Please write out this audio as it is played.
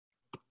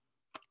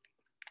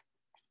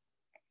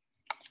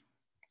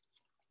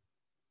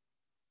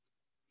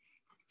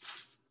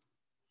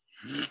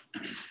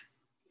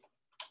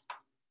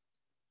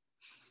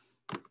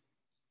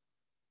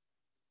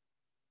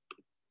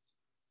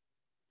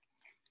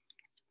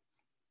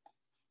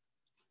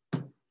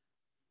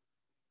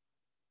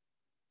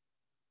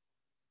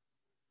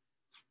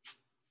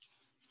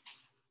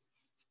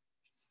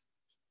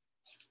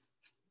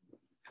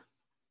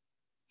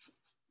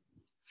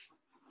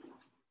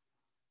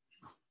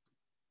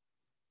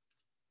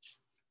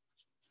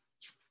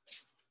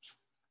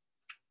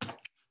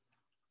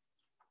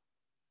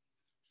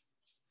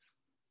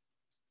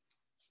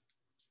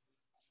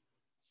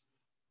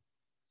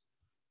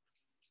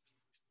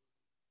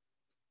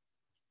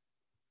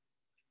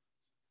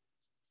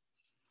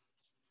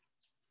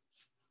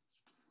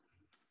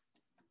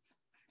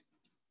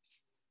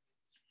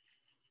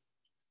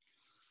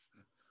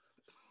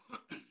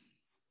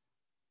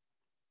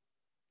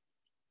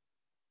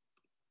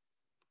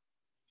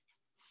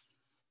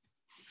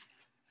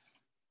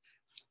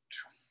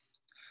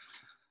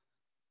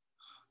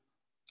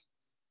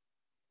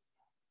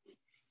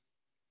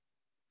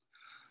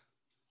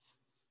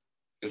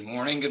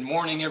Good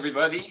morning,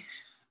 everybody.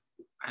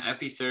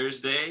 Happy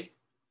Thursday.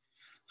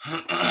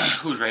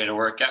 Who's ready to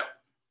work out?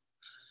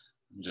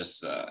 I'm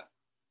just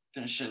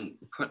finishing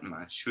putting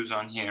my shoes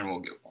on here and we'll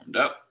get warmed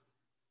up.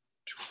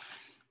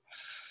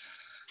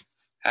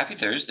 Happy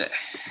Thursday.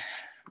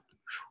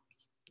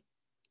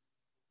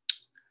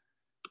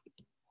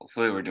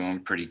 Hopefully we're doing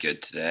pretty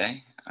good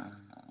today.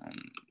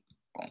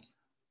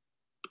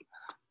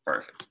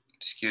 Perfect.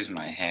 Excuse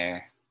my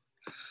hair.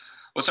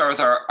 We'll start with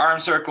our arm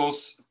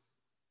circles.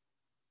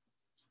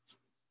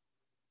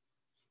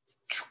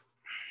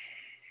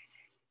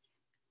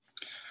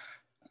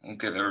 We'll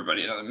give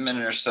everybody another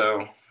minute or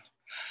so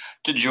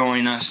to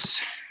join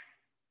us.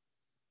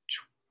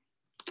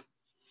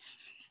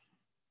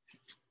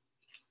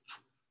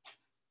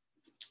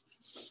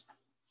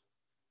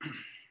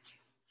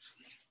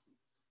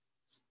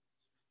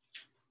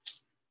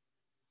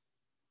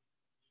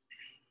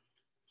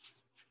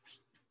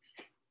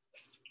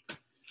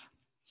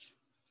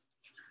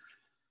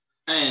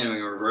 And we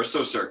reverse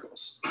those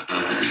circles.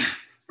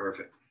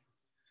 Perfect.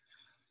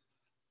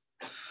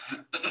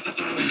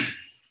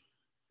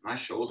 My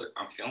shoulder,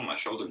 I'm feeling my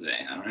shoulder today.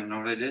 I don't even know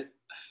what I did.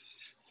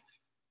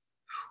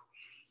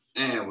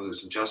 And we'll do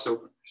some chest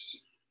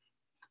openers.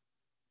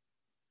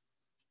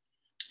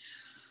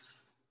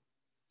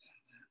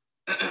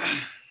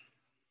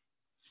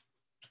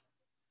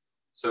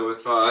 So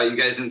if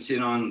you guys didn't see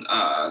it on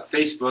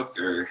Facebook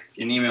or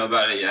get an email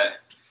about it yet,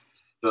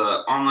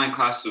 the online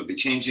classes will be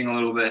changing a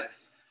little bit.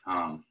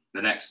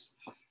 The next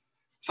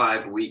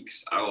 5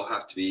 weeks, I will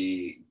have to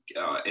be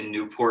in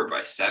Newport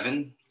by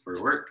 7 for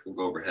work. We'll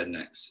go overhead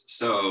next.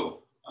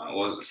 So,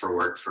 for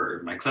work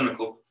for my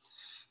clinical.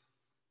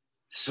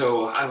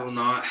 So I will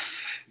not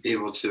be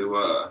able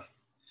to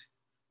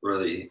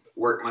really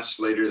work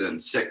much later than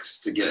 6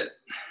 to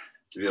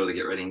be able to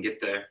get ready and get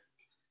there.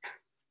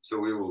 So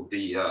we will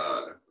be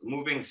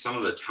moving some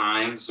of the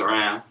times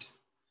around,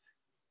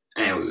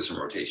 and we'll do some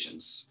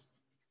rotations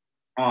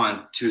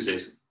on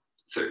Tuesdays and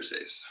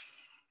Thursdays.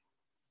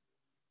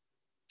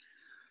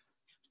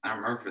 I don't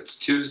remember if it's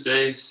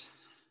Tuesdays.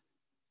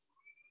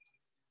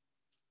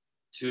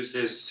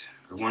 Tuesdays,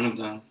 or one of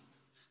them,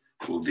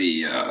 will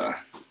be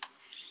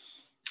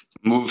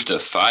moved to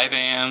 5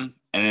 a.m.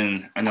 and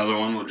then another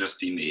one will just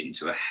be made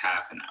into a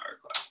half-an-hour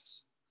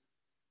class.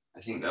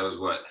 I think that was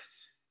what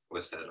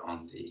was said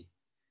on the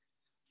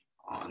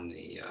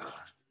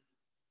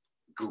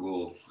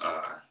Google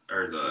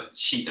or the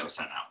sheet that was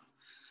sent out.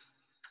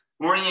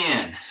 Morning,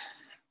 Ann.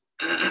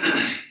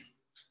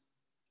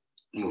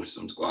 Move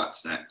some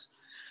squats next.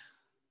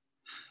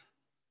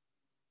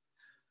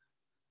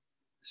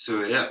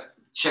 So yeah,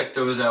 check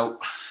those out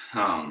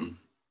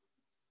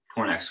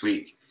for next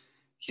week.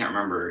 Can't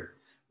remember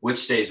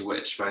which day is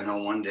which, but I know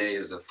one day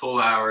is a full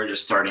hour,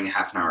 just starting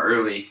half an hour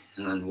early,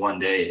 and then one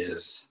day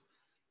is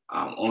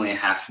only a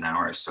half an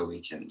hour, so I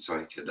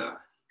could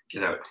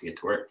get out to get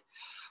to work.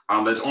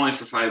 But it's only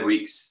for 5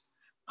 weeks.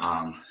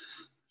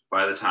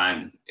 By the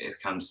time it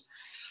comes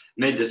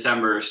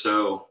mid-December or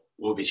so,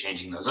 we'll be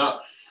changing those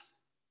up.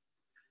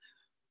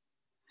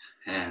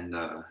 And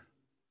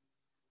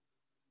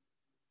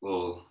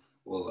we'll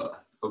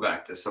go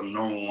back to some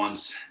normal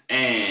ones,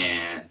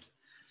 and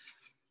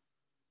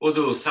we'll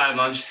do a side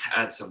lunge,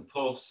 add some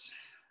pulse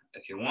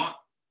if you want.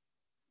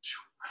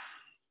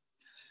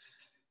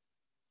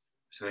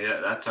 So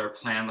yeah, that's our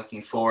plan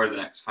looking forward the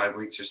next 5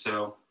 weeks or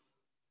so.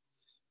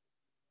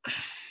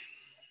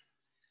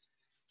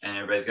 And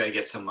everybody's got to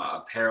get some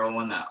apparel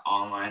when that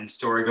online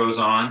store goes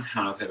on. I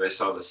don't know if anybody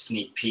saw the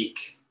sneak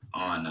peek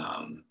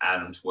on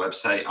Adam's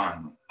website.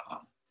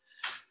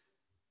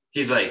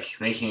 He's like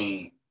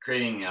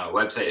creating a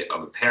website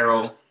of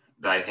apparel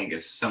that I think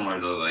is similar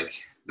to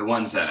like the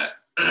ones that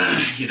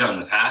he's done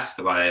in the past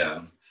to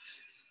buy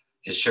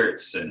his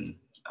shirts and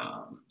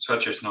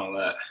sweatshirts and all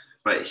that.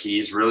 But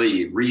he's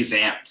really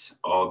revamped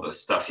all the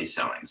stuff he's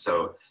selling.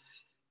 So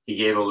he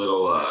gave a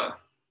little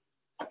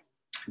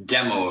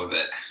demo of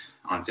it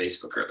on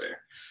Facebook earlier.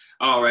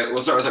 All right,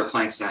 we'll start with our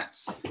planks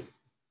next.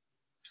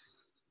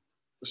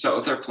 So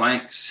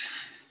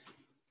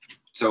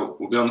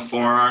we'll be on the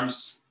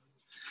forearms.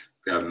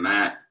 Grab a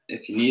mat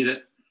if you need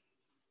it.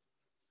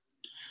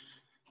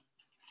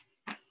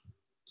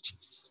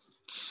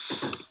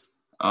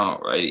 All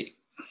righty.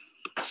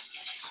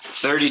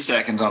 30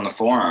 seconds on the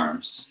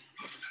forearms.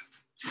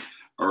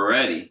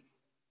 Ready.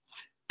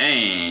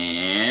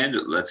 And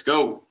let's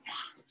go.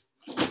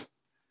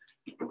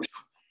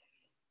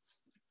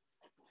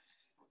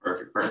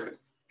 Perfect.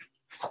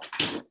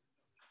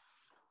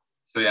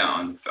 So yeah,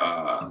 on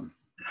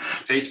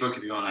Facebook,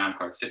 if you go on the Adam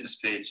Clark Fitness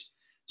page,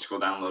 scroll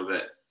down a little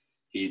bit.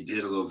 He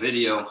did a little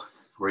video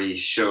where he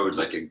showed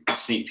like a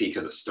sneak peek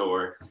of the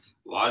store.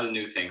 A lot of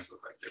new things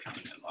look like they're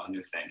coming in. A lot of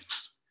new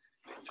things.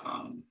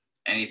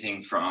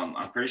 Anything from,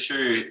 I'm pretty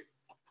sure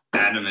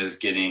Adam is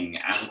getting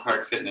Adam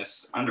Clark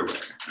Fitness underwear.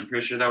 I'm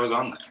pretty sure that was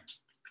on there.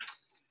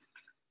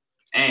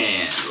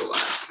 And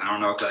relax. I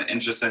don't know if that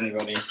interests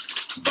anybody,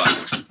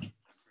 but I'm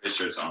pretty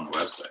sure it's on the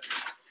website.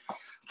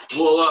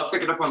 We'll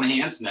pick it up on the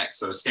hands next.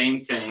 So same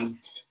thing,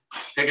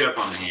 pick it up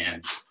on the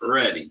hand,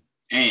 ready,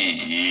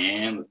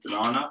 and lift it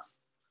on up.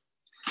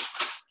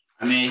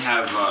 I may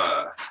have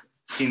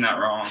seen that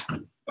wrong,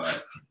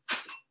 but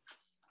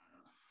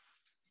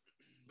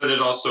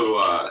there's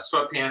also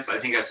sweatpants. I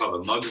think I saw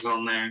the mugs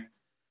on there.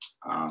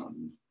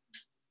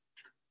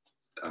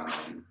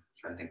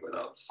 Trying to think what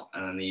else.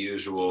 And then the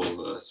usual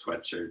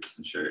sweatshirts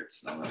and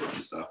shirts and all that fun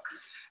stuff.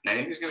 And I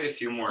think there's gonna be a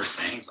few more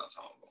sayings on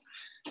some of them,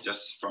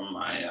 just from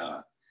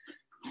my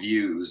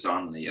views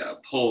on the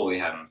poll we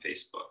had on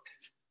Facebook.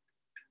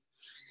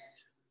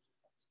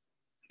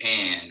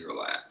 And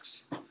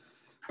relax.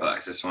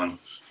 Relax this one.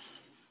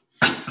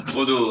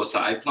 We'll do a little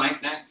side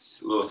plank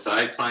next. A little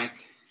side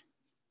plank.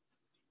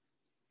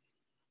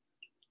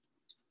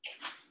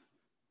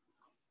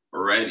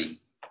 Ready.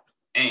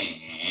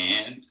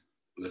 And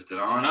lift it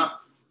on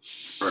up.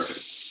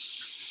 Perfect.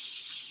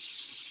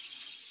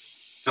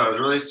 So I was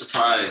really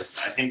surprised.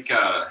 I think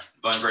the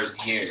only person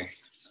here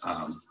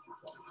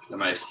that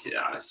might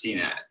have seen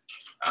it,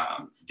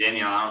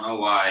 Danielle, I don't know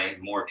why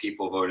more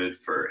people voted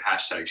for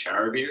hashtag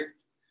shower beer.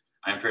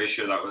 I'm pretty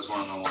sure that was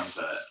one of the ones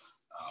that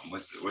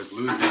was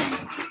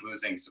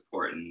losing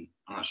support, and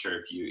I'm not sure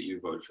if you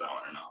voted for that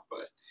one or not,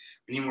 but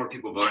we need more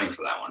people voting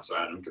for that one, so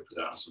Adam could put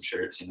that on some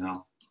shirts, you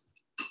know.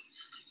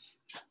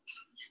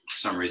 For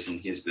some reason,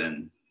 he's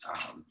been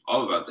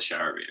all about the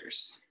shower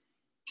beers.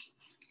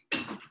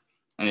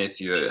 And if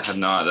you have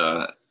not,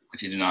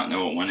 if you do not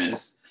know what one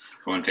is,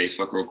 go on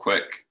Facebook real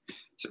quick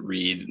to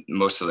read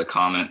most of the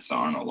comments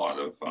on a lot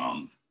of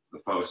the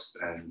posts,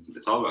 and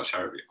it's all about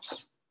shower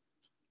beers.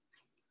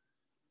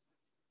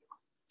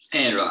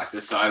 And relax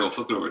this side. We'll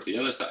flip it over to the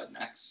other side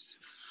next.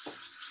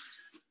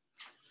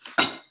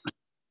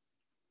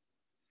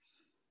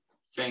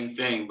 Same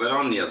thing, but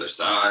on the other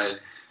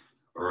side.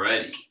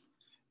 Ready.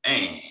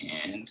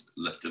 And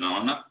lift it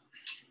on up.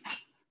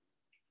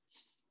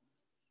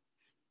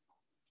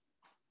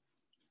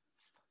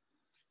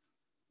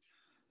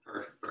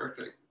 Perfect,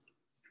 perfect.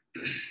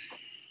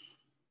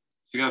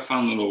 You got a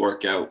fun little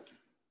workout.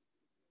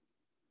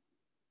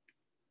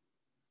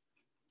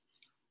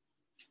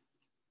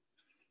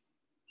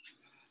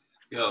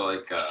 You got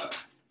like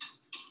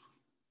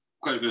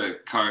quite a bit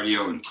of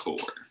cardio and core.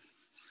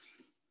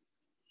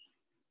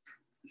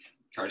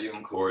 Cardio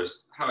and core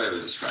is how I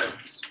would describe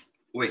it.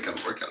 Wake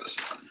up workout this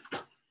morning.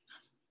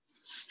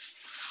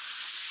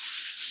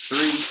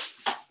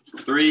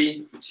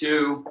 3,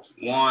 2,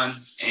 1,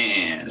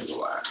 and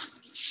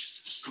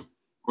relax.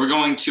 We're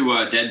going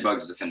to dead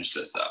bugs to finish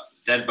this up.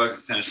 Dead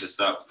bugs to finish this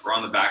up. We're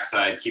on the back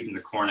side, keeping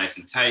the core nice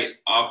and tight.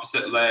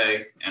 Opposite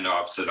leg and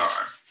opposite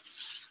arm.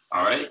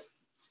 All right.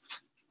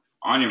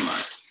 On your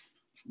mark,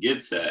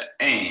 get set,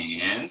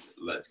 and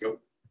let's go.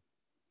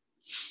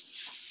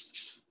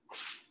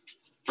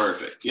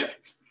 Perfect. Yep.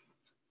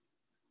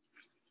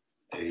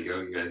 There you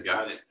go. You guys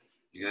got it.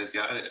 You guys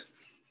got it.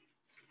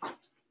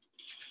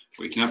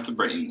 Waking up the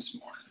brain this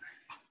morning.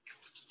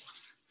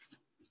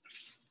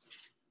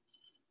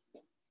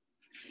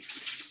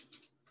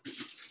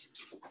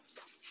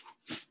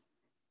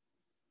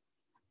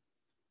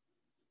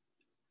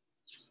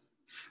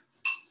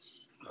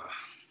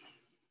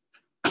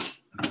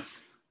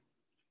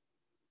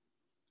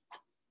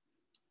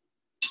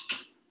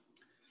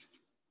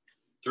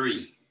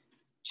 Three,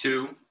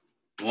 2,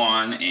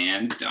 1,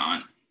 and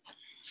done.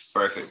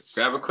 Perfect.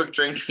 Grab a quick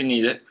drink if you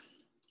need it.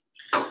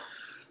 Grab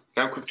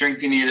a quick drink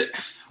if you need it.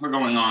 We're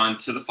going on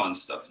to the fun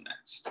stuff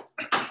next.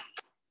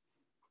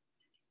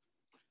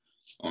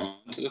 On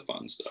to the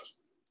fun stuff.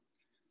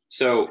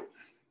 So,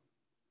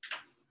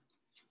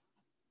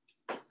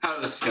 how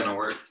this is going to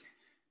work?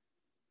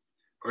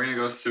 We're going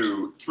to go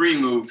through 3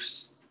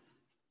 moves,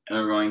 and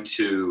we're going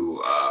to,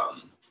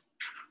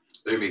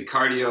 they're going to be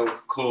cardio,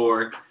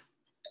 core,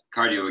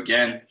 cardio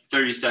again,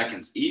 30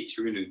 seconds each.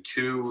 We're going to do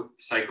 2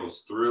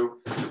 cycles through.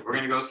 We're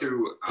going to go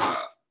through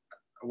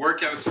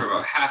workouts for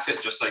about half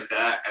it, just like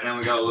that. And then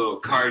we got a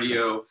little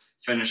cardio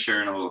finisher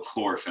and a little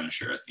core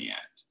finisher at the end.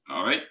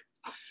 All right.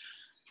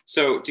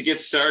 So to get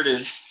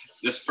started,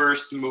 this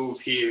first move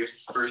here,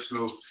 we're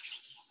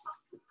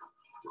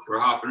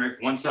hopping right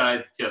from one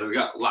side to the other. We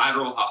got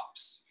lateral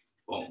hops.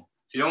 Boom.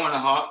 If you don't want to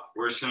hop,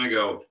 we're just going to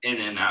go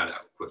in and out,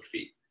 quick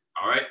feet.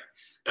 All right.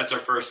 That's our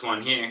first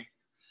one here.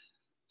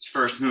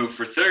 First move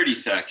for 30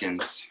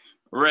 seconds.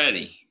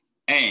 Ready.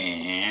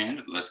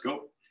 And let's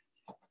go.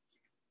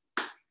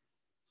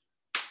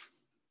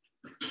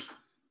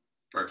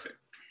 Perfect.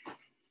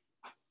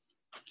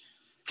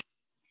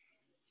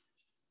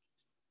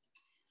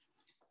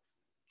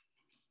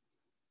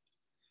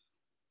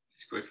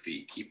 These quick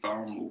feet. Keep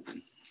on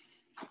moving.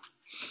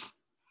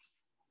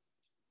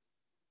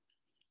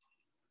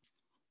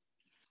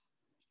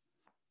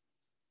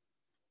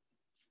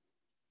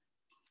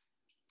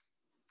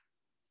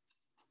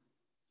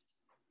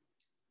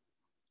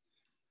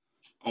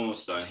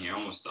 Almost done here,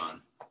 almost done.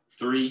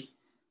 3,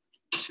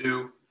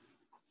 2,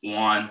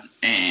 1,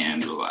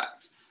 and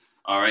relax.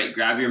 All right,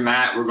 grab your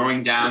mat. We're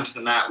going down to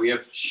the mat. We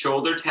have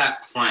shoulder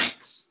tap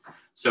planks.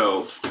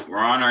 So we're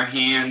on our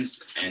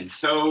hands and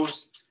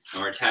toes,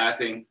 and we're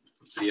tapping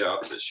the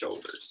opposite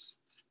shoulders.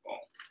 Boom.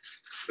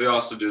 We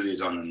also do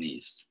these on the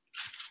knees.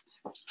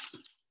 All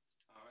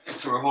right,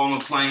 so we're holding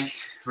the plank,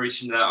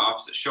 reaching to that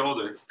opposite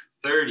shoulder,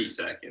 30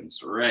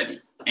 seconds, ready,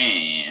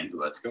 and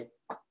let's go.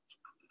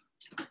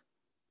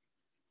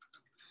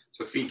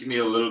 So feet can be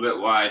a little bit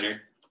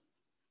wider.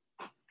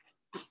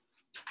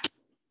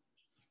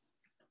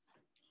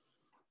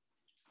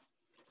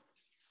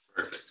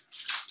 Perfect,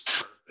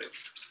 perfect.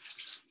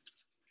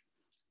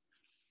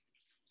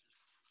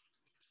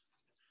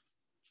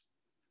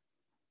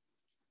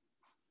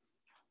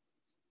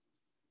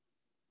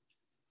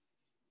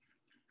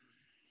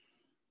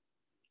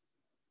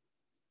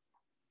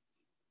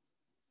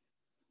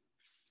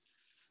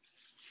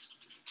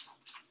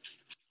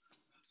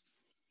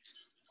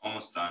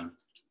 Almost done.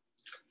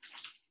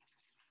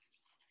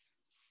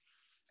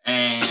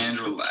 And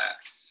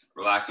relax.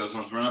 Relax those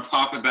ones. We're gonna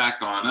pop it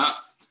back on up.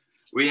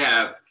 We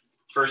have,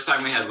 first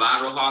time we had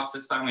lateral hops,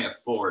 this time we have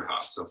forward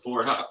hops. So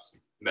forward hops,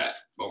 back,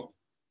 boom.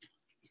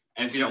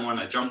 And if you don't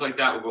wanna jump like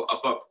that, we'll go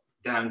up, up,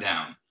 down,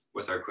 down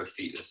with our quick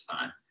feet this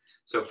time.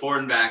 So forward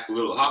and back,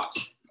 little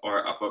hops,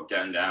 or up, up,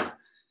 down, down.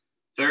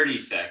 30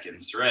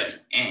 seconds, ready,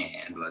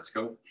 and let's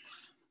go.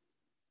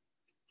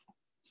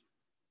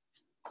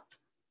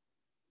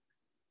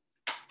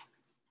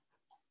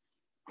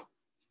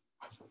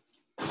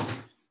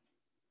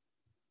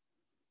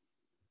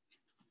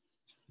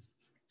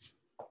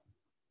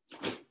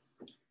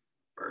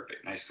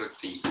 Perfect, nice quick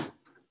feet,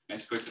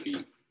 nice quick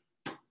feet.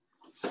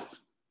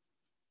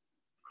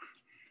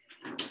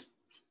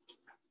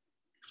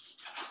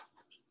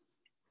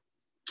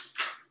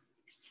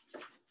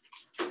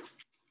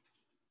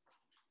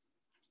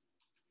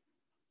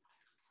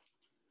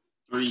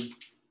 Three,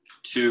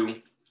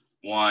 two,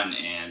 one,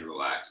 and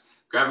relax.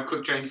 Grab a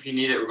quick drink if you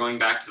need it. We're going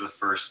back to the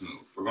first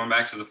move. We're going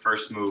back to the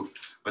first move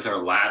with our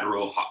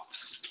lateral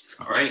hops.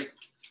 All right.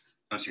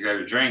 Once you grab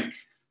your drink,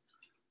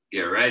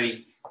 get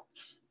ready.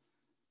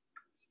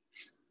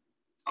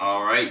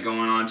 All right,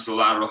 going on to the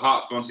lateral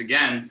hops once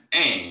again,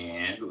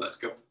 and let's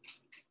go.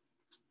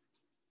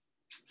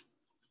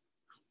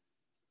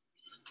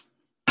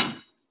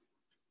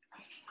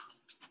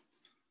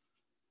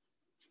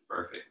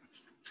 Perfect.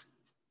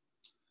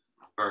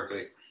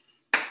 Perfect.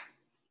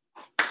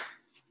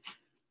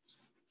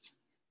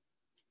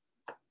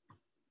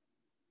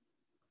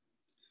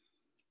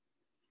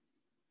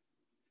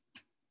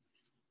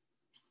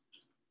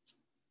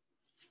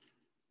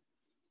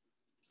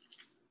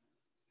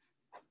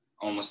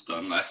 Almost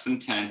done. Less than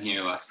 10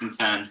 here, less than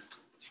 10.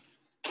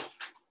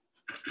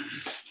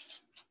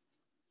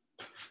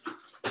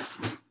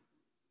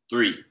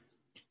 Three,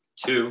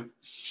 two,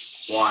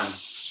 one,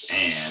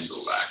 and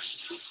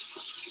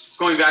relax.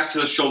 Going back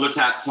to the shoulder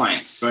tap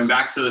planks. Going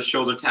back to the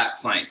shoulder tap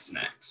planks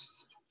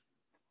next.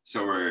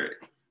 So we're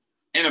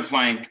in a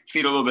plank,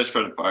 feet a little bit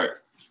spread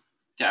apart,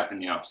 tapping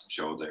the opposite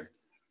shoulder.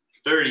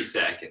 30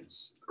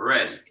 seconds,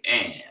 ready,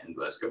 and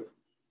let's go.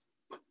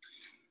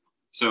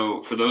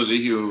 So for those of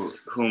you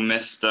who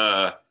missed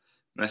our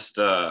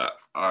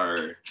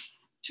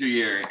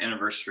 2-year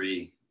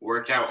anniversary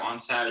workout on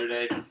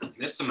Saturday,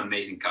 missed some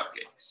amazing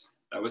cupcakes.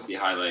 That was the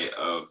highlight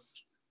of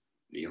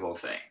the whole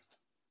thing.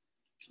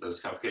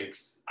 Those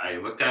cupcakes I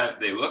looked at,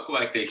 they look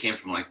like they came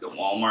from like the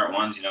Walmart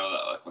ones, you know,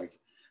 that look like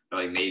they're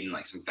like made in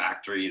like some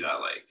factory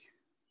that like,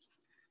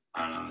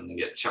 I don't know, and they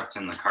get chucked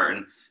in the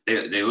carton.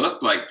 They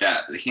looked like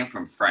that, but they came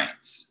from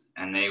Frank's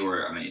and they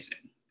were amazing.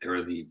 They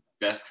were the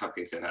best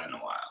cupcakes I've had in a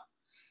while.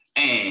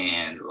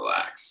 And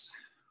relax,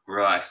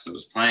 relax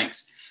those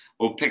planks.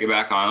 We'll pick it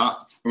back on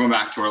up. We're going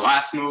back to our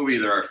last move,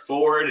 either our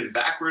forward and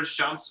backwards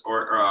jumps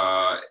or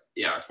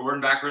forward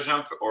and backwards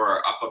jump or our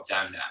up, up,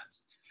 down,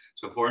 downs.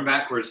 So forward and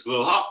backwards,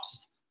 little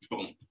hops,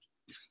 boom.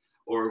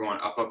 Or we're going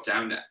up, up,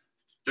 down, down.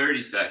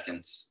 30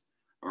 seconds,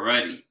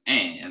 ready,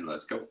 and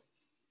let's go.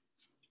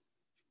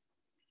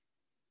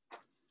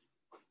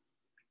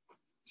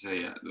 So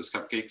yeah, those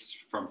cupcakes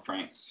from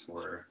Frank's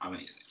were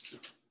amazing.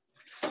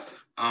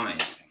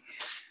 Amazing.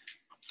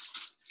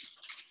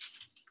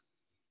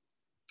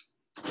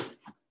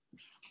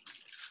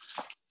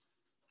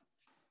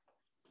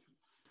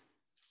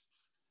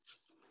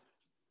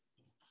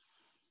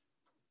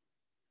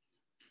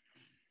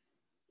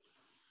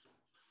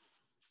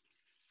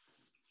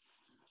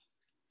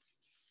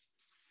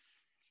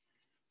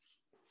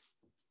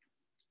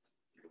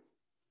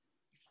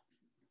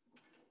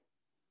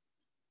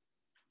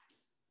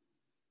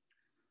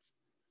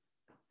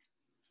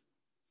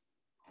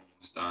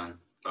 Almost done.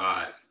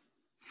 5,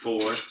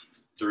 4,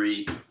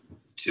 3,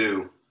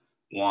 2,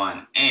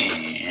 1,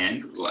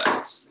 and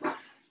relax.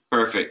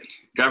 Perfect.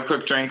 Grab a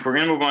quick drink. We're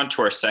going to move on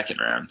to our second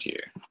round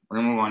here. We're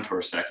going to move on to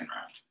our second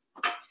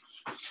round.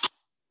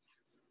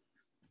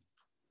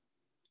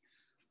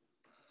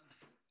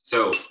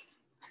 So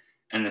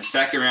in the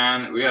second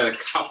round, we got a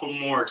couple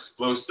more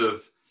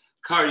explosive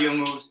cardio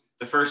moves.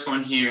 The first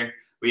one here,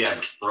 we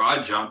have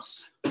broad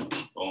jumps,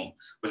 boom,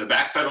 with a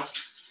back pedal.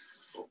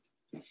 Boom.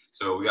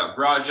 So we got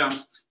broad jumps.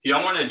 If you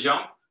don't want to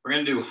jump, we're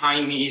going to do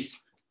high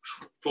knees,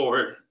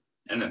 forward,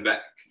 and then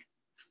back.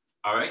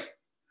 All right?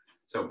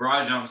 So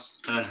broad jumps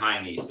and then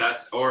high knees.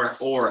 That's or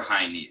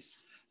high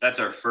knees. That's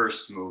our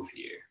first move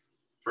here.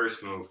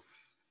 First move,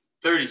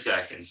 30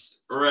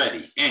 seconds,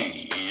 ready,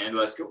 and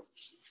let's go.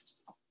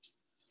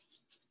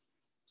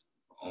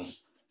 Boom.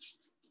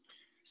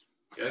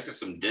 You guys got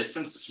some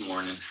distance this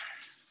morning.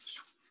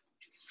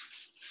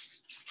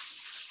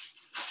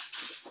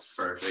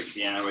 Perfect.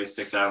 Yeah, way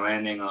stick that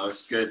landing. That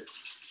looks good.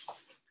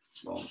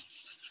 Boom.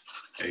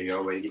 There you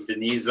go. Way to get the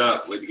knees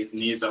up. Way to get the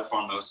knees up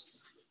on those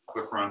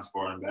quick runs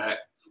forward and back.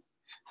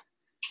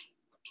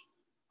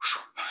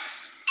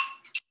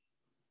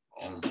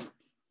 Boom.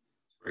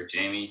 Right,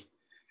 Jamie.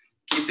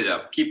 Keep it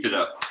up. Keep it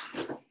up.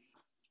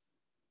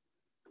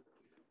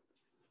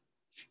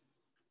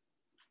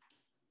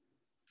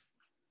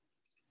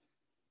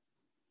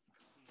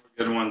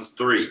 Good ones.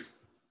 3,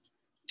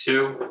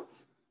 2,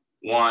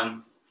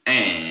 1,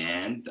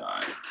 and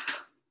done.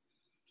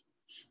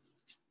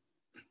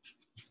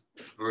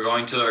 We're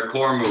going to our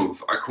core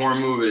move. Our core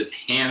move is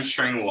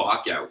hamstring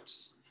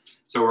walkouts.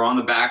 So we're on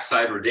the back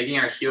side. We're digging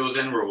our heels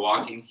in. We're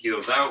walking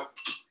heels out,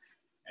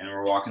 and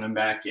we're walking them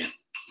back in.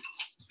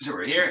 So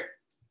we're here.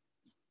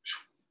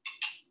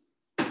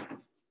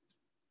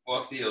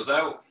 Walk the heels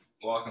out.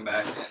 Walk them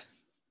back in.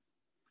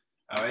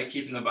 All right,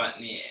 keeping the butt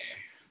in the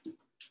air.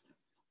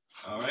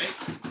 All right.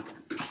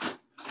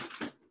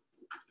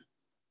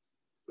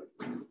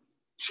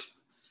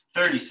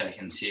 30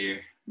 seconds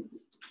here.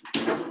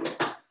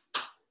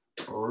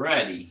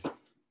 Ready.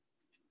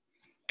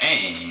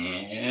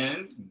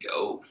 And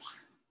go.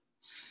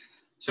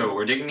 So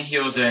we're digging the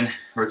heels in.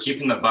 We're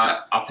keeping the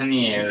butt up in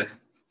the air.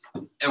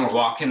 And we're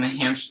walking the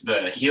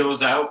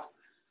heels out.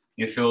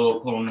 You feel a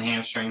little pull in the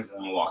hamstrings, and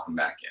then we'll walk them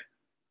back in.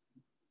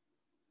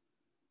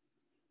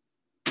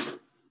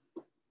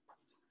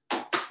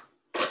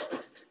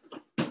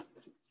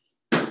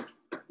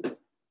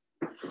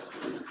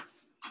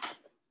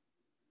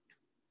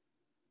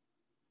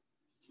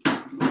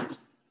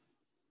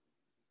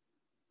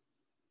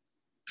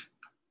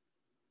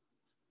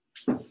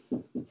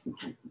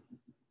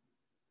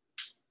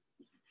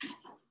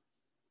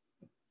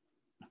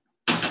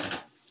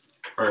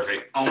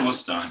 Perfect.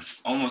 Almost done.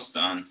 Almost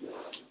done.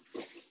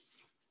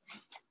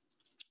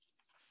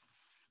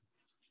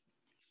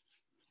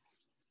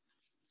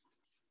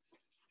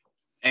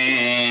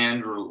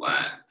 And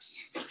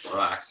relax.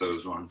 Relax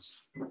those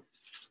ones.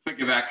 Pick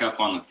it back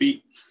up on the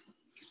feet.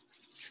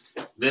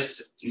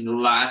 This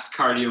last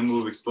cardio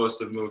move,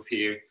 explosive move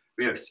here.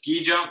 We have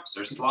ski jumps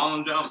or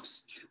slalom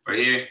jumps. We're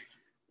here.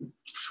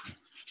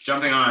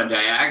 Jumping on a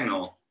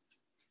diagonal.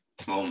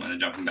 Boom, and then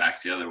jumping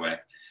back the other way.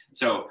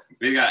 So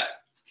we got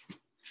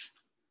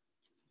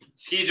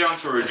ski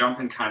jumps where we're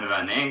jumping kind of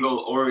at an angle,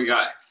 or we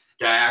got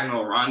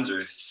diagonal runs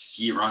or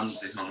ski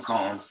runs, if you want to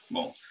call them.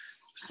 Boom.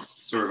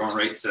 So we're going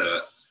right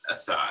to a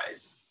side,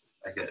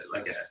 like a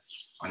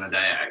on a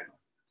diagonal.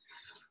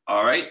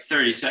 All right,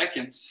 30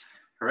 seconds.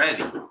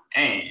 Ready,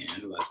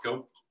 and let's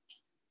go.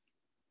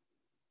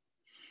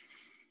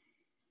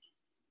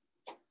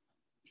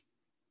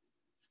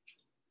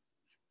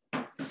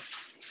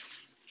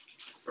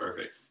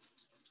 Perfect.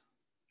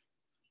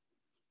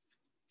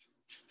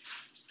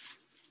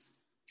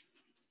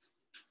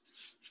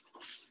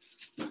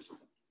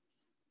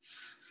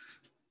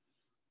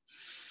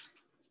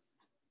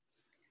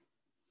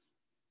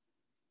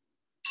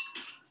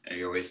 There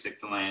you go, we stick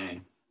the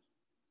landing.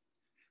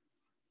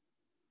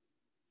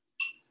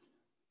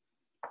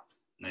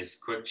 Nice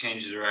quick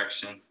change of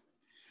direction.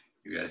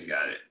 You guys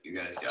got it. You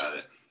guys got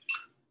it.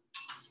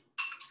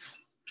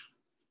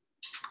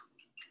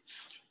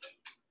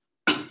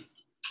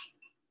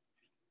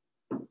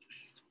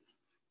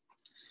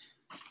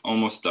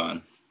 Almost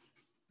done.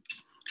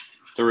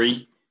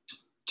 3,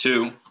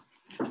 2,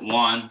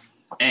 1,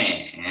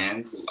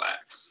 and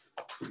relax.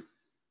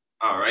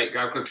 All right,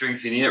 grab a quick drink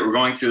if you need it. We're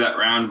going through that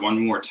round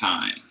one more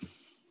time.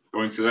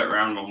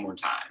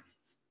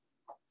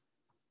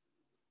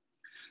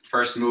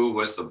 First move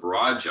was the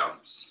broad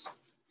jumps.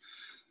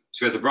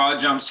 So we got the broad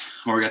jumps,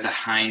 or we got the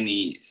high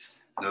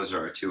knees. Those are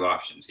our two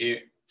options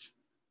here.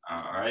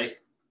 All right,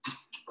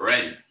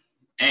 ready,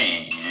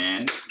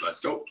 and let's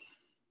go.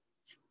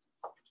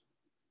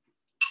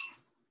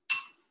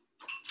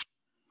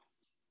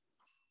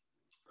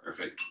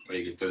 Perfect.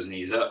 Way to get those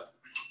knees up.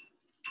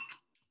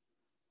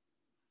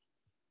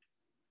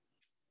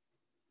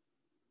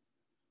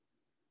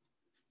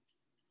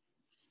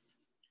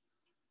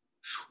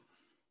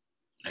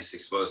 Nice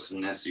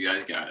explosiveness. You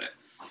guys got it.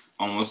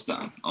 Almost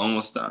done.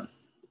 Almost done.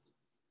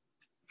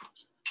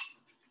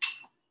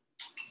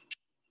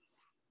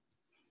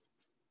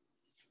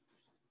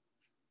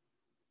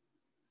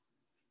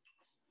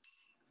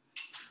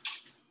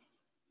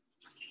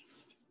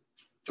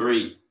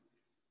 Three,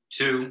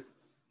 2,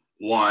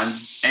 1,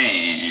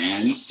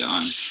 and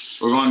done.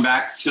 We're going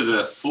back to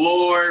the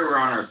floor. We're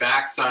on our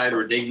back side.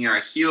 We're digging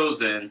our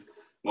heels in,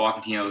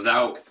 walking heels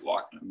out,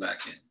 walking them back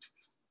in.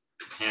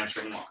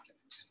 Hamstring walking.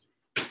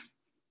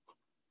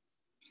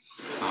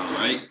 All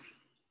right.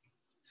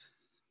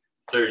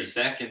 30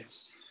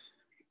 seconds.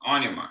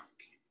 On your mark.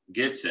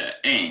 Get set,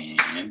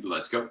 and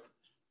let's go.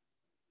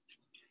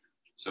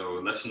 So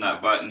we're lifting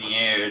that butt in the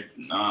air,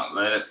 not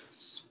let it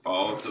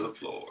fall to the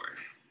floor.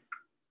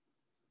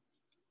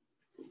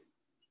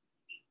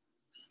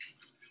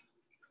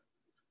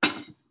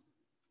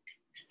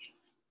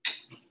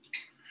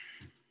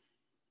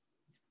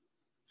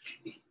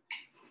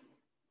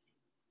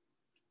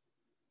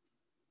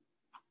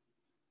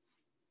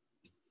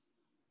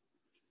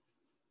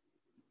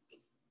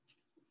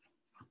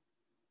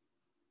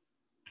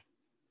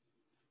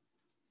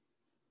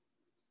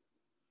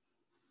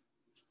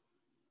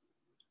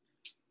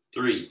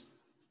 Three,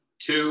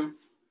 two,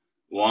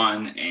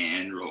 one,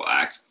 and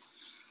relax.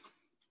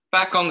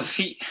 Back on the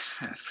feet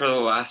for the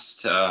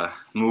last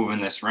move in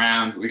this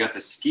round. We got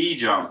the ski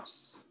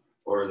jumps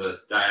or the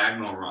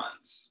diagonal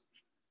runs.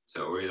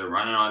 So we're either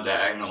running on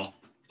diagonal,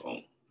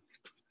 boom,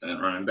 and then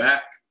running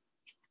back,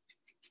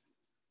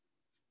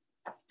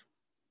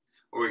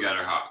 or we got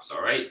our hops.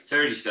 All right,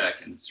 30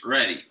 seconds,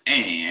 ready,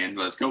 and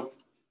let's go.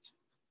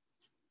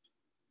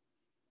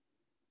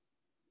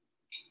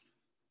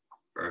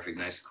 Perfect,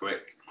 nice,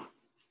 quick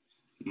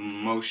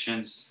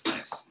motions,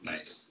 nice,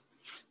 nice.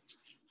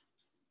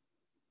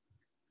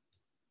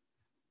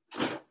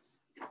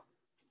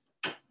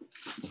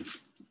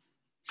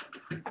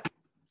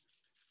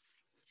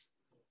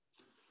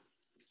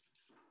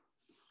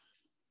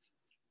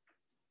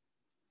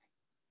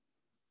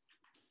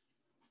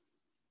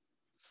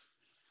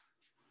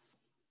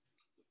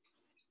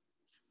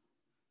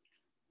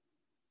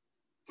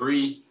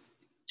 Three,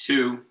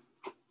 two,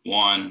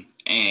 one,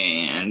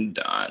 and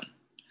done.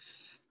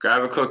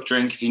 Grab a quick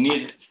drink if you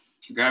need it.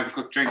 Grab a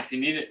quick drink if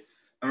you need it.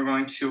 And we're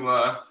going to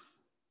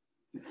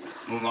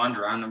move on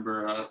to round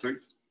number three.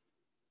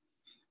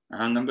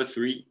 Round number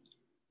three.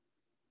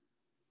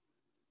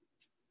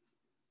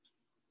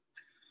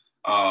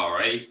 All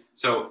right.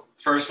 So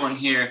first one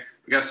here,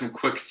 we got some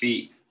quick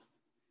feet.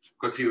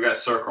 Quick feet, we got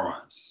circle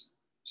runs.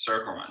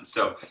 Circle runs.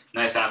 So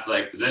nice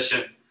athletic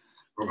position.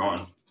 We're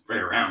going right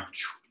around.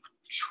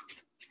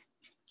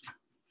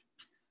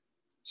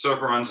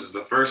 Circle runs is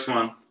the first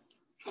one.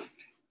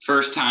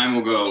 First time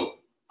we'll go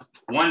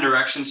one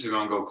direction, so we're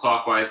going to go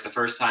clockwise. The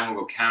first time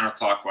we'll go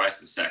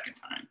counterclockwise the second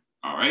time.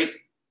 All right?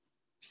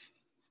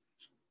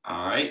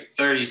 All right,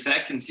 30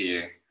 seconds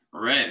here.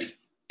 Ready,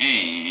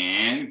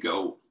 and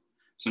go.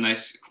 So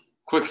nice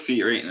quick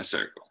feet right in a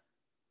circle.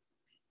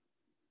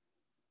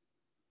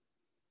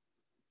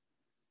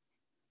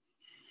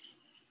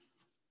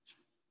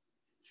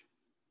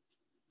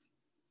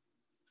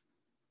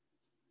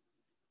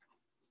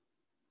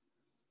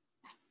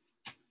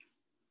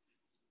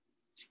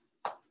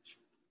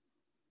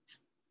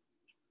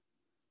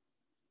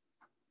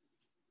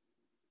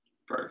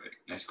 Perfect.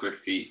 Nice quick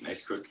feet.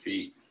 Nice quick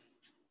feet.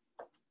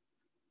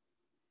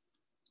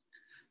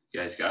 You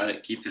guys got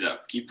it. Keep it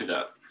up. Keep it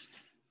up.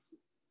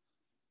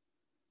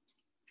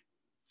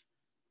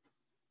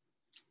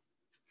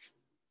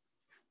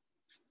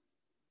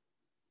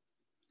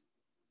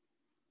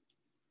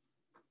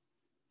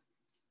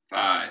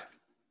 Five,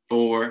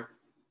 four,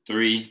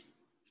 three,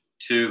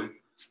 two,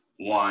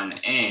 one,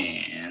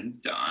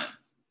 and done.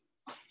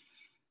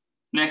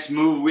 Next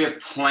move, we have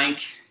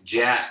plank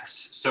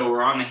jacks. So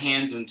we're on the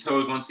hands and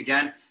toes once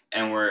again,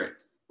 and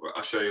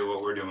I'll show you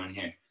what we're doing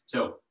here.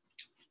 So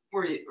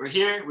we're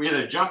here, we're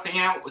either jumping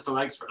out with the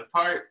legs spread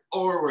apart,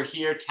 or we're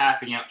here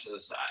tapping out to the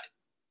side.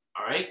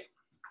 All right?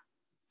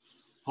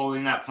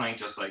 Holding that plank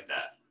just like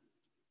that.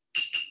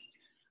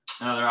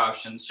 Another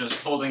option is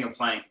just holding a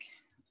plank.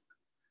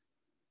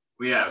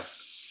 We have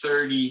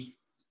 30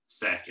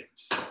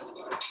 seconds.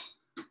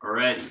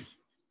 Ready,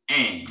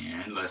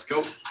 and let's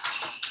go.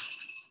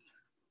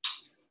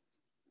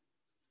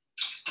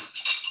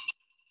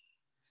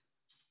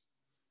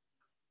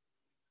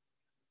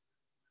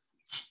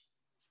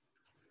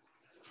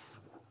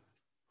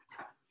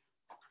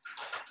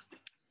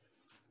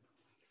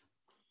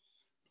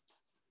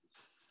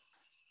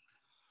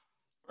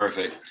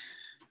 Perfect.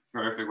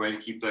 Perfect way to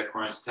keep that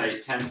core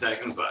tight. 10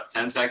 seconds left.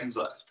 10 seconds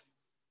left.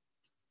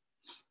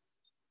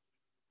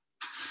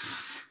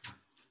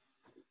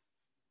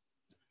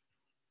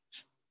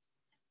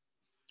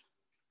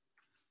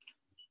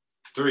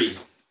 Three,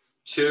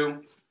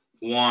 two,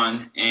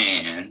 one,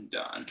 and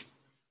done.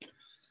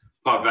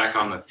 Pop back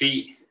on the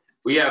feet.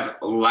 We have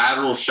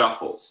lateral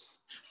shuffles.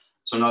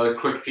 So another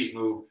quick feet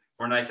move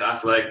for a nice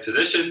athletic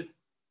position.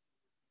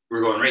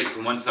 We're going right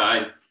from one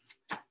side,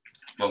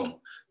 boom,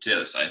 to the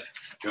other side.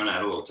 If you want to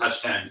add a little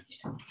touchdown, you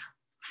can.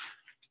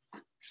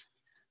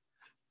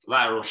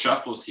 Lateral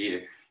shuffles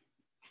here.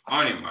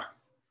 On your mark.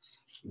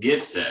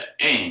 Get set,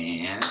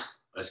 and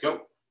let's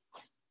go.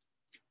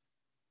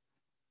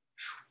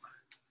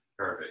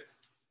 Perfect.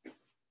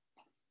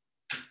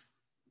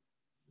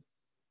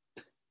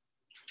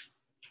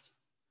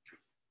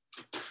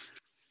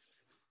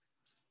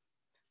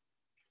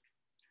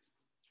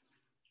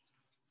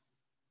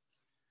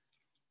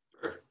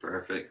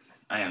 Perfect.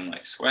 I am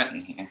like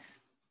sweating here.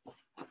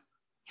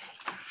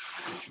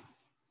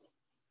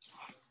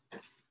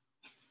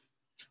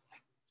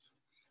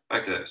 I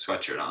could have a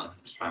sweatshirt on.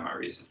 That's probably my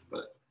reason,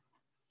 but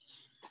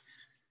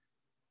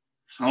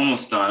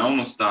almost done.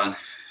 Almost done.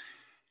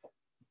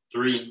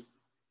 3,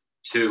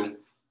 2,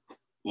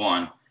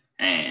 1,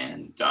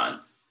 and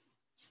done.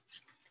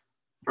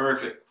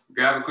 Perfect.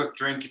 Grab a quick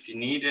drink if you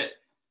need it.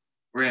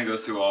 We're gonna go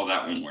through all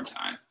that one more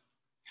time.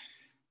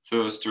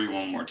 So those 3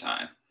 one more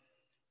time.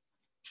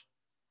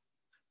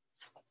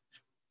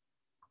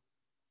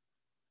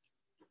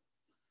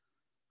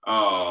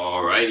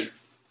 All righty.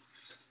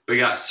 We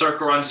got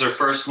circle runs, our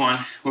first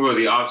one. We'll go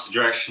the opposite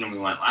direction we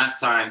went last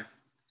time.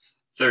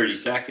 30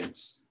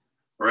 seconds.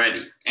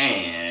 Ready,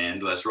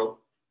 and let's roll.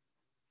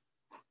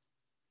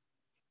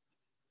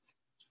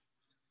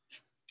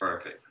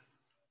 Perfect.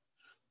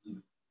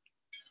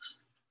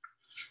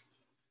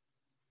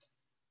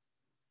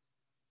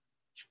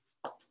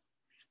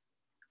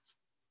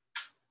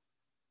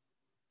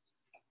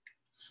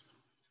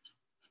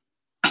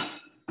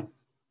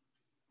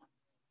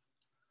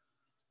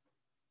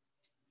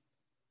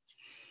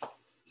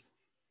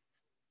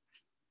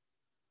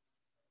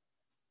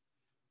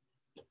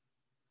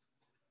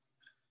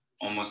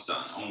 Almost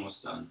done,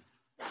 almost done.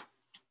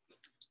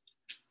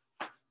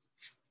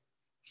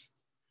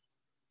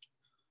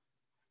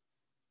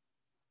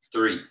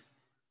 Three,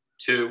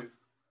 2,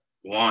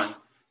 1,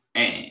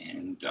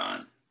 and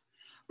done.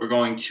 We're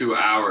going to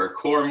our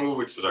core move,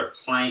 which was our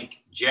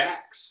plank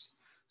jacks.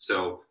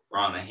 So we're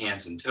on the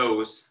hands and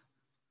toes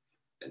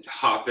and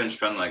hop and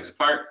spread legs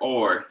apart,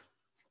 or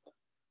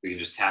we can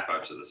just tap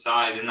out to the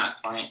side in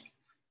that plank,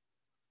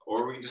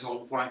 or we can just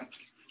hold the plank.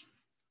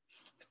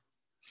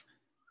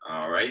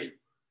 All right,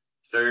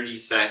 30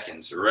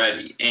 seconds,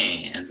 ready,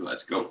 and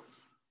let's go.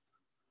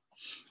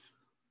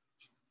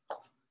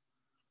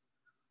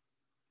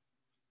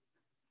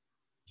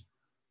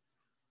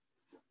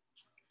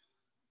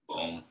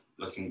 Boom,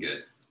 looking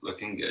good,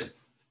 looking good.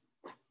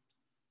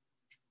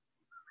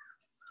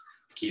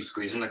 Keep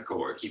squeezing the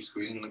core, keep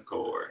squeezing the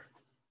core.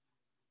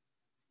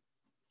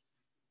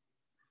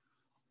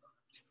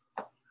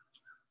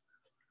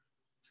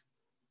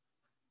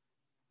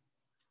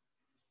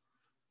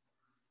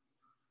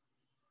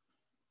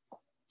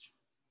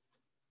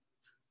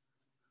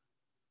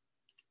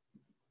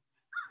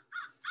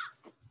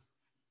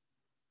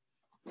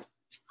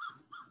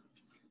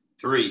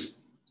 Three,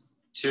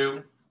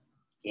 2,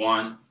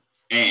 1,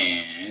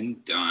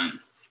 and done.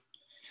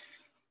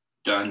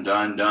 Done,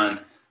 done,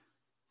 done.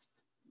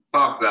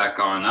 Pop back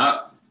on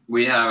up.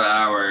 We have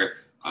our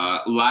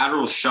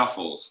lateral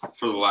shuffles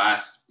for the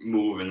last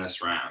move in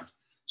this round.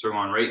 So we're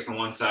going right from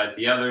one side to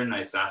the other,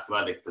 nice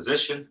athletic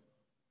position.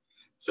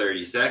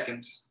 30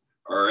 seconds,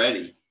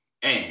 already,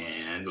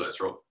 and let's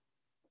roll.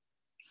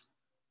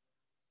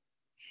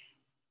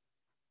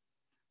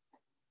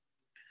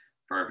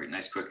 Perfect,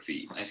 nice quick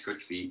feet, nice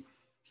quick feet.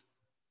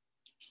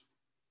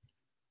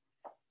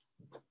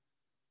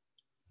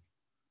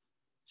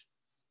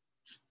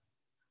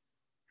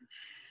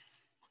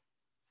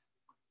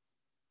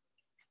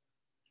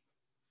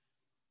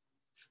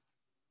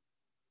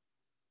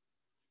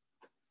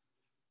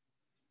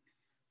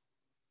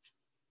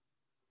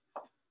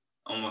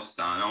 Almost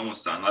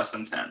done, less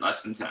than 10,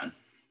 less than 10.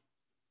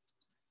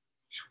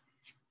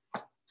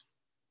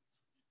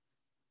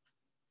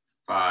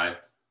 Five,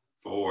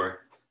 4,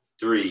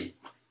 3,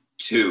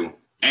 2,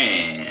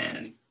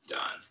 and done.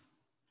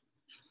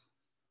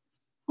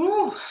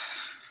 Whew.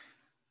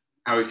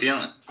 How are we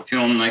feeling?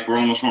 Feeling like we're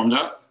almost warmed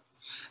up?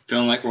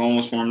 Feeling like we're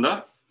almost warmed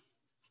up?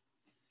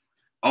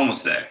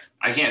 Almost there.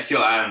 I can't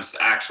steal Adam's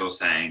actual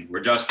saying. We're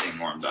just being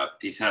warmed up.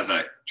 He has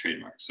that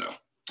trademark, so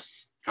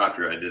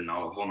copyrighted and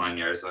all the whole 9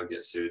 yards. I'll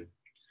get sued.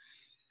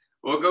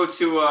 We'll go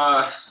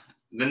to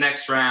the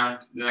next round.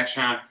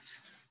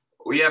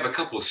 We have a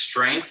couple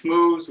strength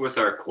moves with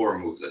our core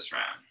move this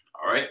round.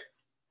 All right.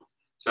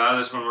 So how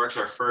this one works,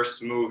 our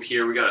first move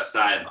here, we got a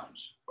side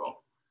lunge. Boom.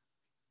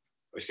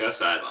 We just got a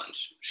side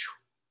lunge.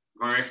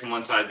 Going right from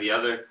one side to the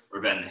other.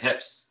 We're bending the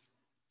hips,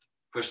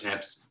 pushing the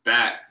hips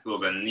back, a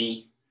little bit of the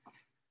knee.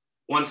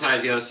 One side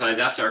to the other side,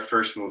 that's our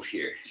first move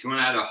here. If you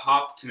want to add a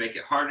hop to make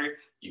it harder,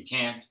 you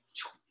can.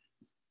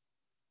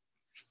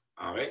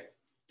 All right,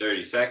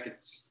 30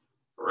 seconds,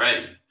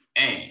 ready,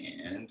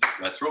 and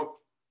let's roll.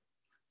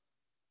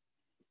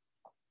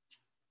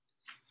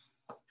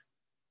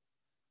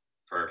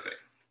 Perfect.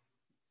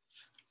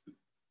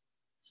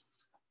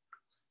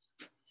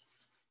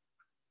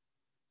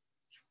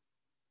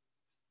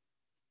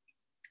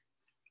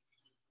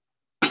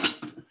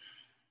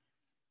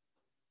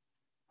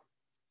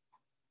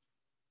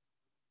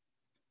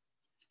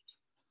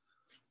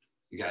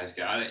 You guys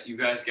got it. You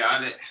guys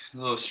got it. A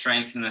little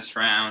strength in this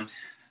round.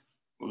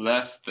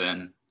 Less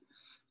than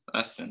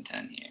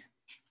 10 here.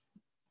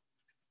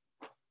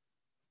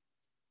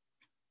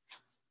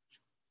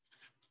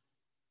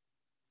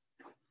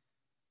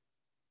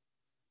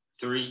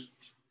 Three,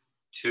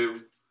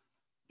 2,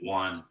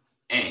 1,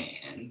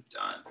 and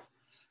done.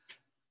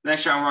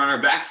 Next round, we're on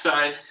our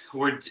backside.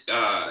 We're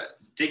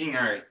digging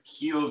our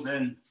heels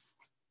in.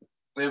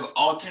 We have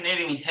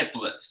alternating hip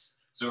lifts.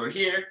 So we're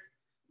here,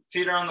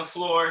 feet are on the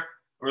floor.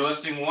 We're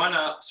lifting one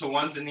up, so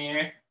one's in the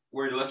air.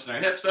 We're lifting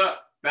our hips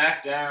up,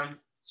 back down,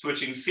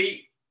 switching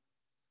feet.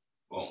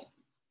 Boom.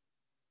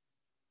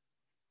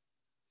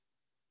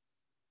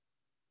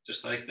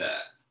 just like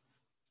that.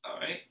 All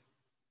right.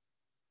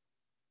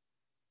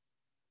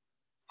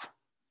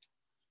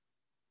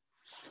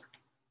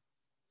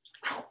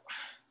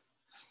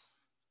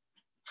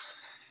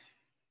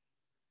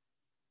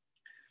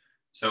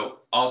 So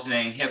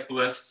alternating hip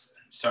lifts,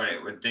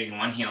 starting with digging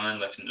one heel in,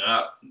 lifting it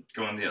up,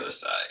 going the other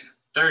side.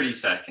 30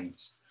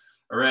 seconds.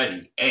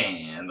 Ready,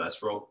 and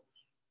let's roll.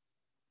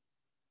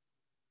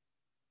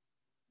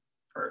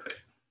 Perfect.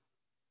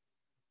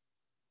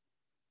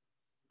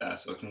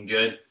 That's looking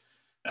good.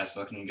 That's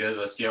looking good.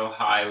 Let's see how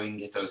high we can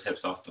get those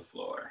hips off the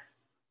floor.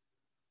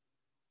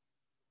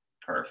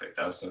 Perfect.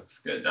 That looks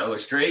good. That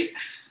looks great.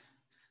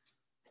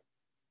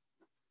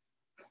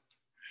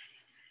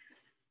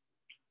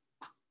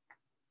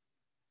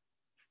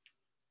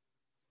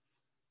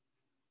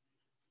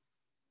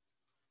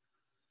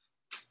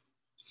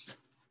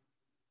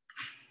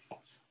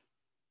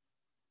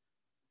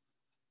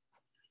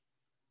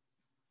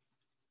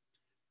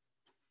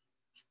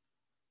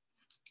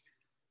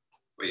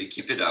 Way to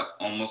keep it up.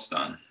 Almost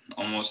done.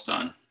 Almost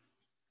done.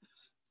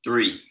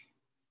 3,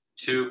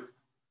 2,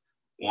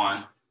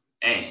 1,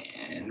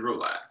 and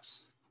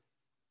relax.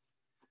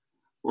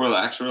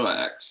 Relax,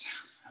 relax.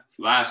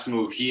 Last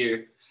move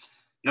here.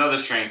 Another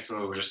strength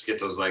move, just to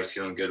get those legs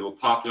feeling good. We'll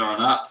pop it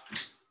on up,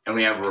 and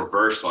we have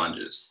reverse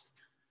lunges.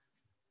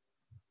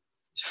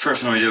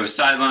 First one we did was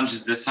side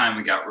lunges. This time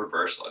we got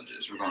reverse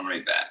lunges. We're going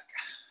right back.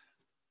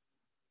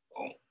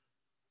 Boom.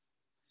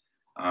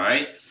 All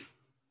right.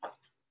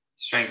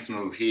 Strength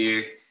move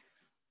here.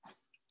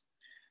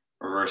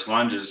 Reverse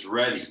lunges,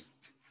 ready.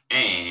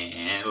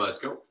 And let's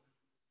go.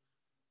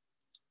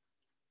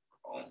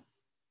 Boom.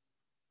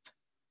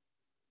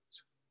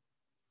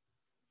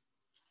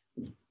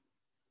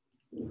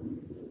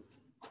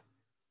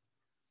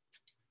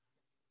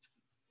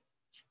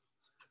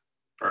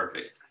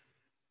 Perfect.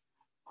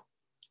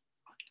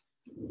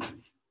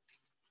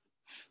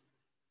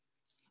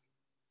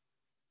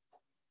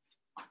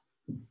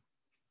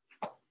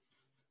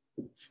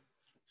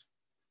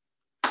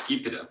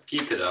 Keep it up,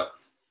 keep it up.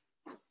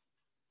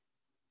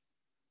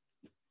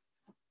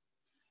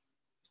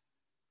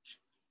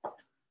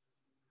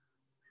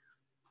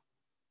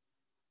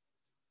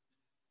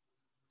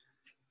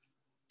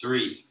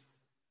 Three,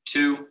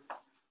 2,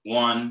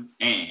 1,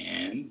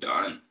 and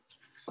done.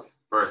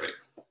 Perfect.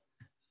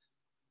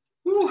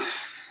 Whew.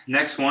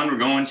 Next one, we're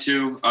going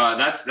to,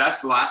 that's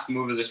the last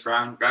move of this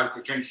round. Grab a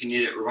quick drink if you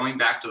need it. We're going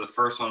back to the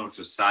first one, which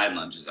was side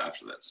lunges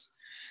after this.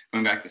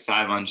 Going back to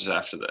side lunges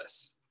after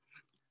this.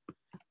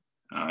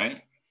 All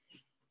right.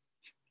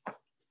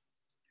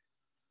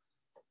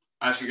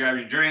 After you grab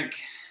your drink,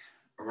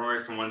 we're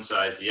going from one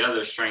side to the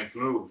other. Strength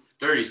move,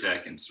 30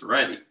 seconds,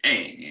 ready,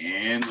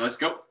 and let's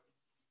go.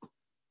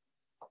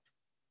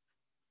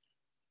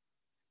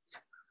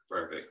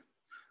 Perfect.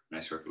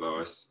 Nice work,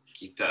 Lois.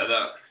 Keep that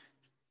up.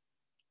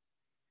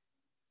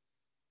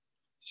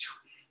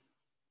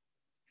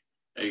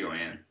 There you go,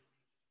 Ann.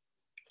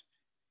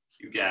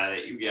 You got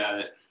it, you got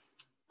it.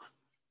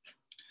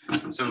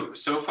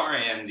 So far,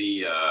 Ann,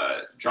 the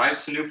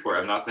drives to Newport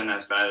have not been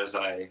as bad as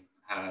I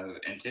have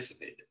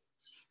anticipated.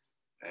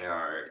 They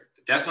are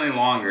definitely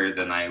longer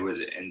than I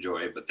would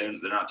enjoy, but they're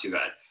not too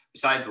bad.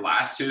 Besides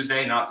last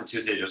Tuesday, not the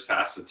Tuesday just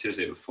passed, but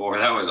Tuesday before,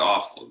 that was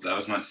awful. That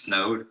was when it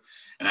snowed,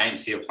 and I didn't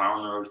see a plow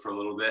on the road for a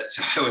little bit.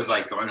 So I was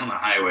like going on the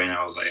highway, and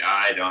I was like,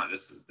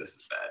 this is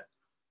bad.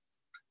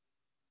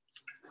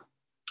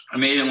 I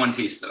made it in one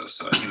piece though,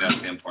 so I think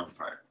that's the important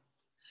part.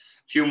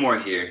 A few more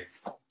here,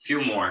 a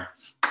few more.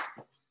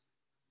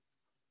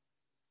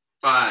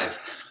 5,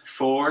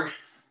 4,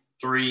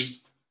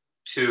 3,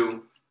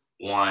 2,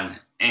 1,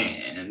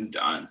 and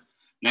done.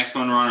 Next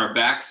one, we're on our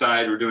back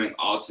side. We're doing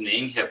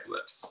alternating hip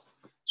lifts.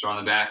 So on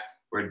the back,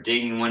 we're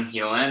digging one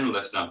heel in,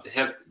 lifting up the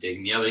hip,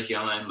 digging the other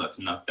heel in,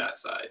 lifting up that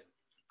side.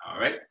 All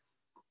right.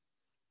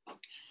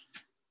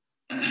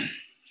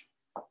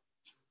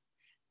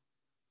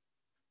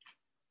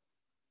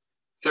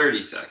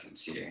 30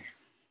 seconds here.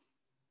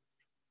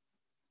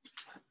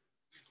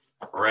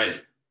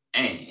 Ready,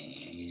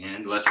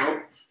 and let's roll.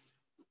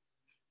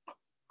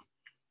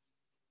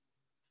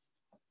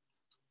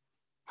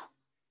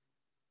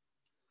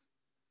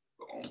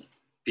 Boom.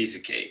 Piece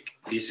of cake,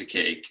 piece of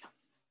cake.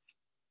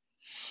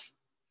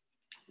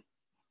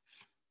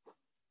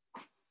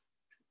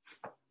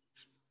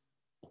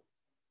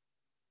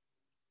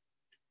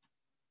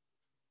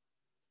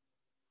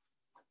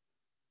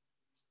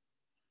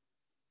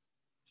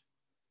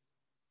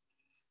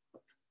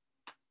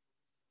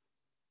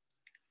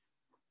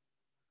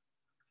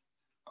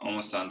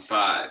 Almost done.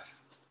 5,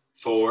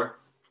 4,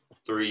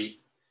 3,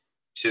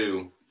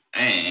 2,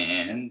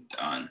 and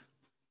done.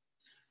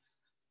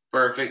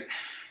 Perfect.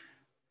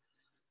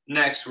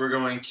 Next, we're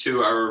going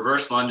to our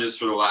reverse lunges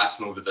for the last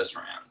move of this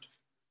round.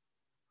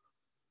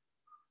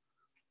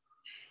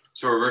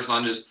 So reverse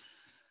lunges,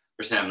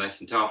 we're standing nice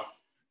and tall.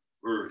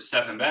 We're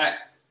stepping back,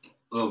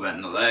 a little bit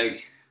in the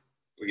leg.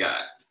 We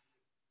got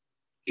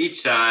each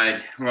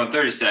side. We're on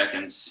 30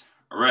 seconds.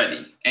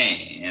 Ready,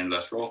 and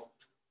let's roll.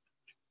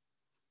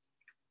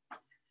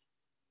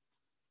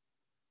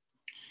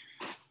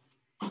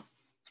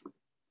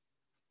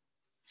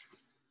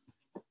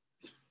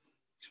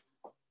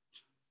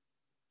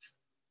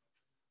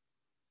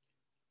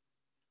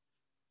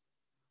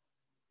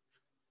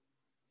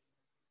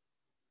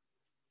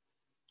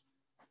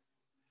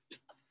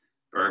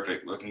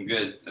 Perfect, looking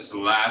good. That's the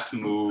last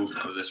move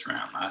of this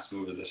round. Last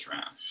move of this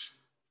round.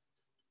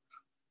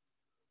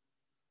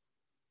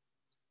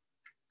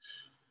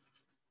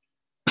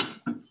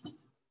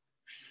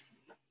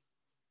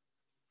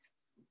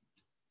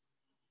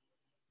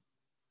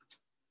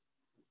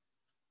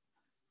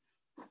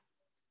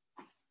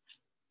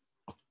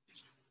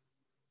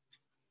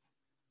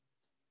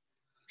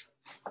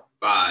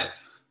 Five,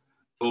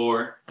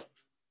 4,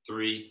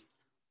 3,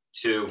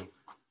 2,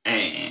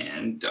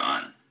 and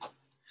done.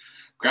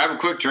 Grab a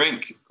quick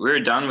drink. We're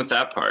done with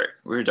that part.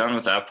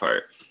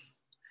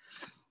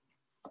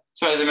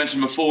 So as I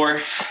mentioned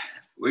before,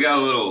 we got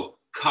a little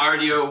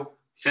cardio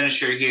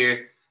finisher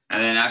here.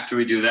 And then after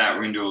we do that,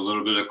 we're going to do a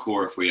little bit of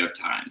core if we have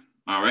time.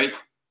 All right.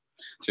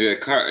 So we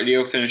got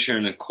cardio finisher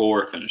and a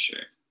core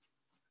finisher.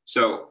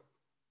 So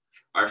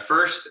our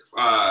first,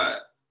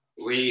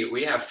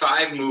 we have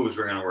 5 moves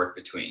we're going to work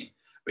between.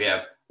 We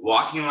have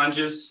walking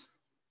lunges.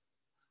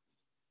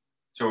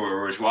 So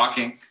we're just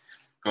walking,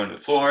 going to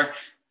the floor.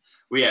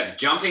 We have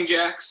jumping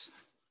jacks,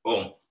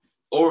 boom.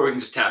 Or we can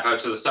just tap out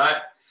to the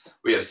side.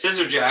 We have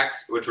scissor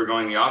jacks, which we're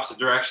going the opposite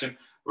direction.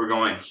 We're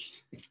going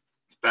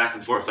back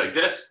and forth like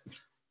this.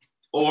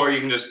 Or you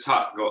can just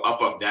go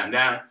up, up, down,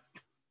 down.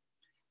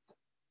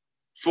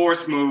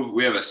 Fourth move,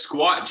 we have a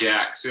squat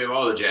jack. So we have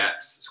all the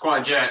jacks.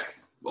 Squat jack,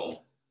 boom.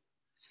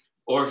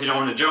 Or if you don't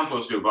want to jump,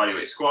 let's do a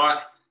bodyweight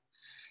squat.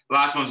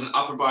 Last one's an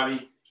upper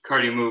body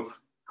cardio move,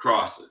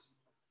 crosses.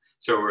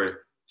 So we're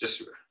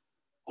just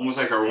almost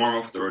like our warm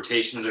up with the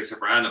rotations,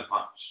 except random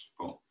punch.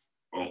 Boom,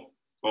 boom,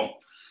 boom.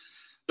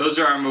 Those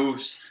are our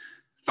moves,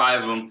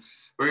 5 of them.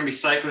 We're going to be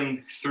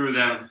cycling through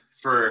them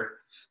for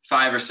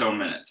 5 or so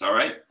minutes, all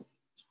right?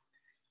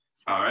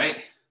 All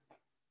right.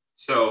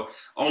 So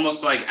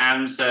almost like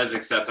Adam says,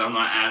 except I'm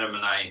not Adam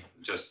and I'm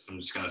just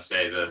going to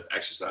say the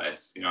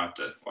exercise. You don't have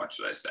to watch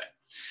what I say.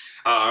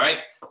 All right.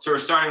 So we're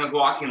starting with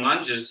walking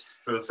lunges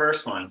for the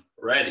first one.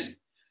 Ready?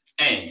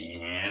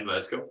 And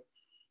let's go.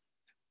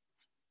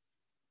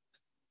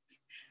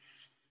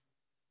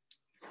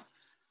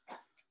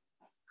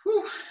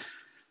 Whew.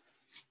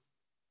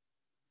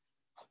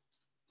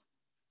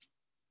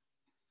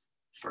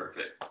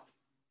 Perfect.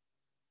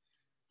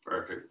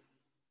 Perfect.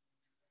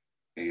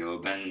 Maybe a little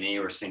bend knee,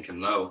 we're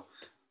sinking low.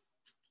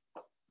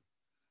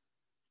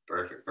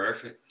 Perfect,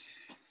 perfect.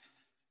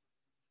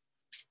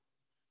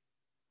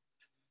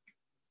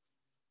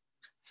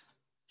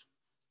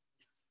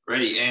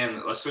 Ready,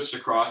 and let's switch to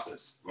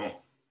crosses. Boom.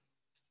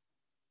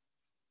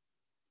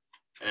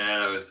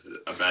 That was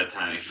a bad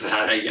timing for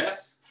that, I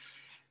guess.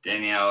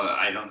 Danielle,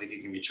 I don't think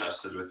you can be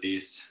trusted with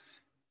these.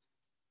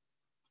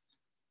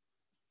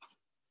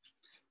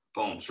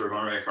 Boom, so we're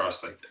going right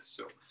across like this.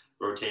 So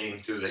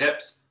rotating through the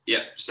hips.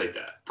 Yep, just like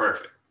that.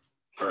 Perfect,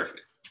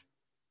 perfect.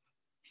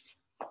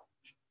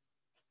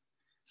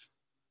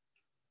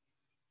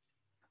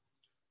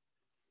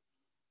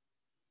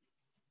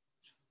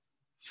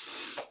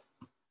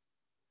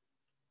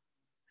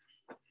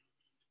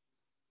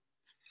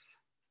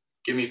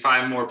 Give me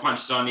 5 more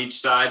punches on each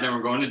side, then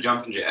we're going to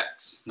jumping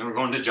jacks.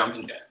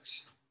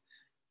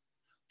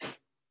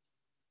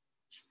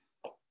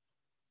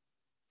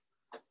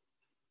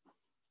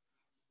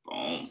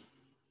 Boom.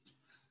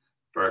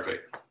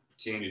 Perfect.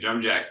 So you can do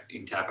jump jack. You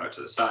can tap out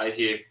to the side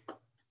here.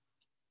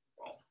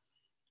 Boom.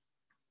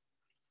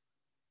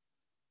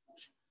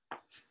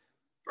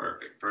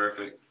 Perfect,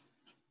 perfect.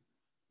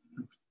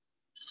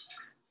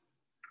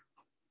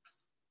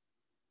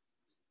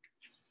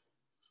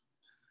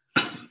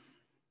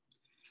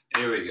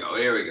 Here we go,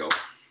 here we go.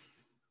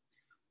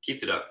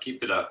 Keep it up,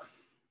 keep it up.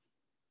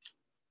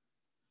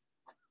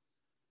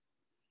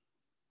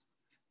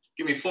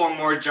 Give me 4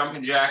 more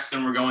jumping jacks,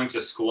 and we're going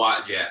to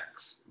squat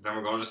jacks.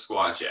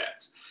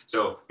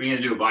 So we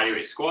can do a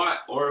bodyweight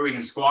squat, or we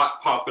can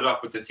squat, pop it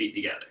up with the feet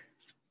together.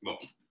 Boom.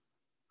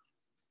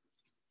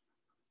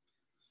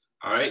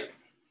 All right.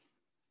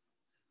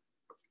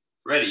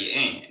 Ready,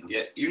 and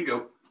yeah, you can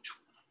go.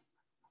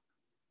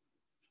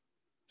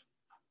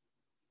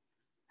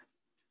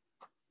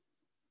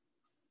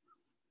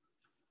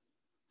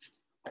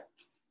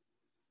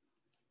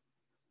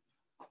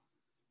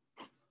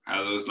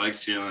 How are those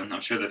legs feeling?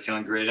 I'm sure they're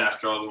feeling great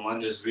after all the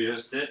lunges we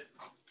just did.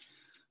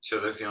 Sure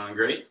they're feeling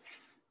great.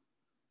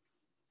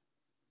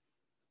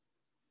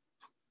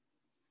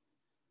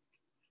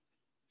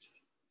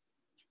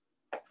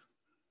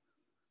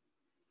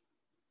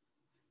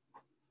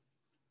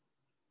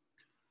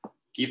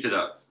 Keep it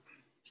up.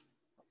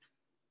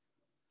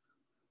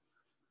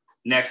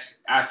 Next,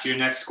 after your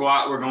next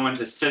squat, we're going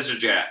to scissor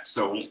jack.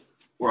 So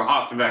we're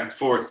hopping back and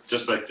forth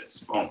just like this.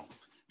 Boom.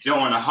 If you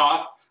don't want to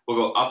hop, we'll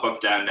go up,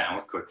 up, down, down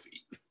with quick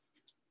feet.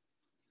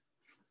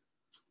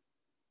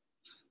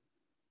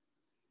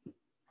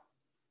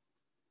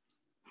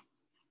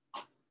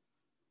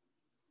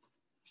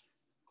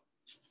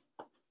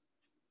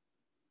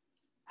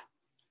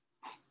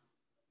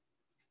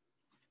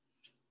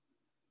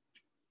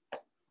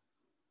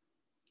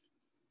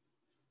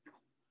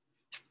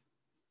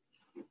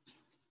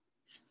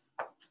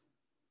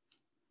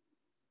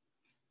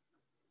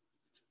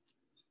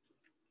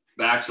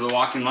 Back to the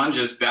walking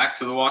lunges, back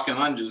to the walking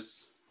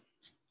lunges.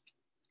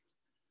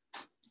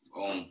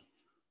 Boom.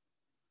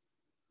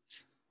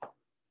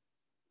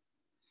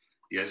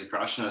 You guys are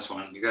crushing this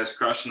one. You guys are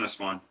crushing this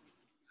one.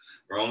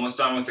 We're almost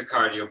done with the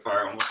cardio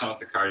part. Almost done with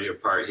the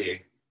cardio part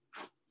here.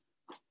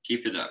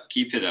 Keep it up.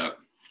 Keep it up.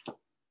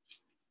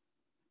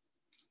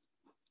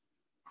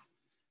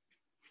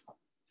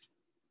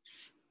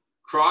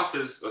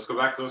 Crosses. Let's go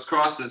back to those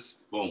crosses.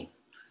 Boom.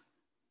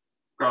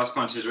 Cross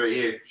punches right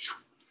here.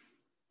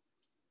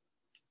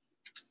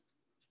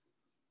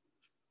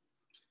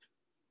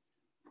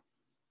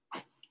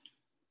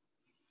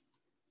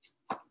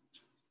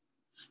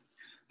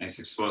 Nice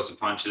explosive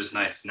punches.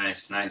 Nice,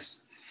 nice,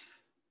 nice.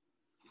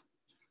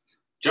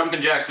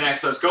 Jumping jacks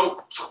next. Let's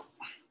go.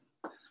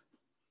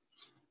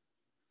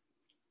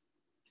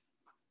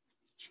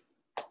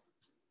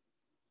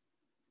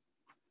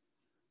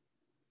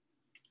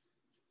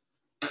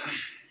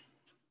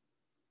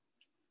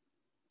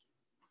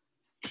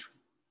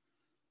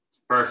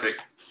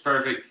 Perfect.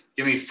 Perfect.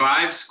 Give me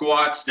 5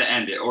 squats to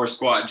end it, or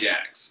squat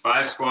jacks.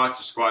 5 squats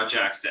or squat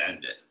jacks to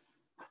end it.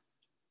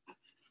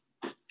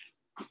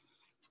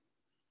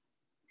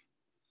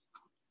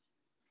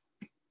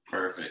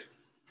 Perfect.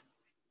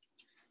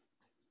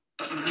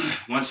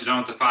 Once you're done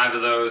with the 5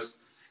 of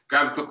those,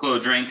 grab a quick little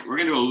drink. We're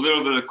going to do a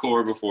little bit of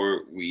core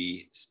before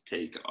we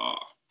take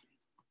off.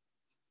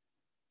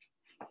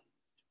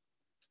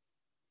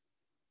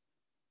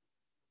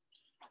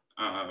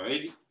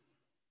 Alrighty.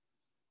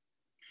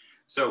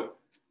 So,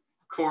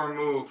 core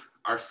move,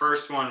 our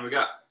first one, we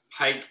got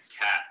pike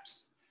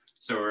taps.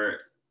 So we're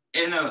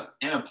in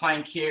a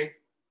plank here.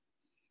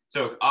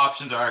 So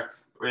options are,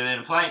 we're in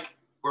a plank,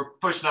 we're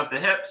pushing up the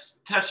hips,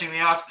 touching the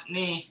opposite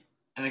knee,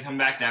 and then come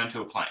back down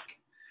to a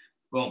plank.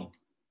 Boom.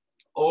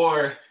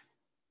 Or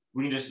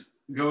we can just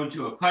go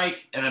into a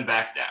pike and then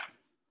back down.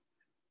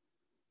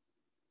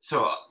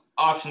 So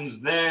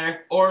options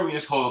there, or we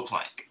just hold a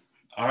plank.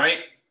 All right.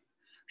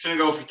 We're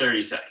gonna go for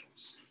 30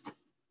 seconds.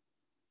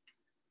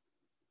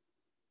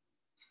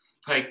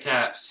 Pike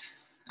taps,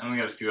 and we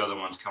got a few other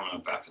ones coming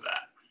up after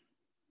that.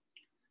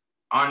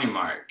 On your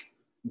mark,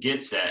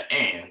 get set,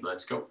 and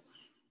let's go.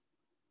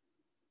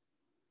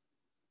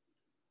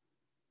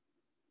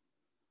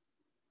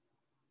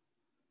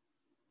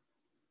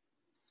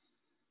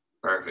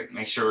 Perfect.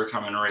 Make sure we're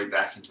coming right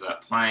back into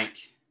that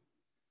plank,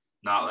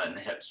 not letting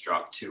the hips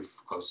drop too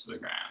close to the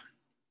ground.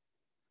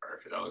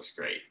 Perfect. That looks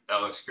great.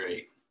 That looks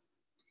great.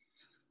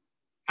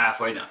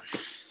 Halfway done.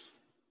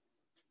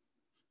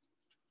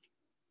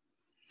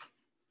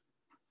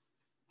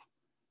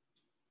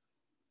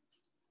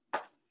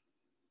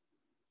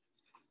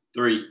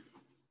 Three,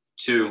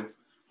 two,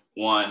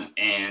 one,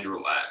 and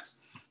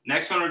relax.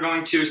 Next one, we're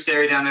going to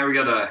stay down there. We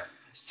got a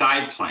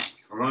side plank.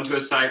 We're going to a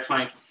side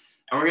plank,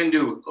 and we're going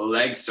to do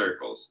leg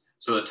circles.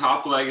 So the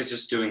top leg is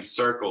just doing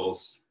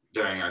circles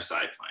during our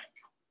side plank.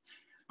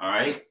 All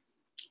right.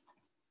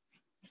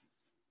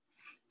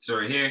 So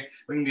we're here.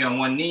 We can be on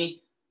one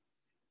knee,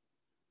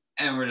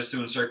 and we're just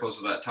doing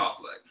circles with that top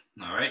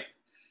leg. All right.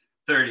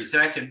 30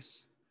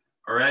 seconds.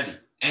 Already.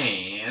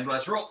 And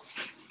let's roll.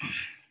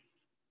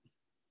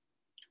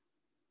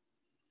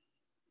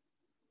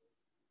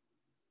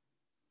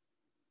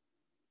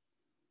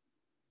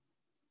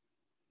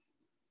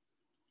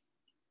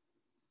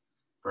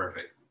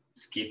 Perfect.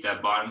 Just keep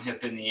that bottom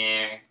hip in the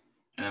air,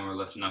 and then we're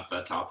lifting up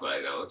that top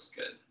leg. That looks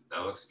good.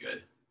 That looks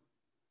good.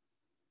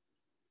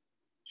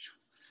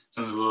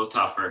 Something a little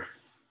tougher.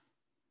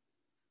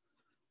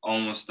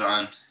 Almost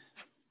done.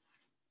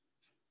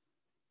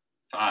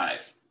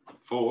 5,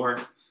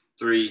 4,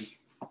 3,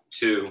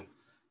 2,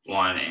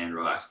 1, and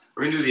relax.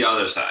 We're gonna do the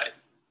other side.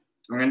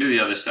 We're gonna do the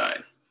other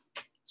side.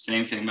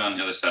 Same thing, but on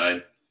the other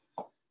side.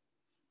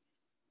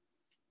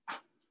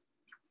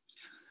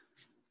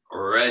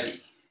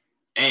 Ready.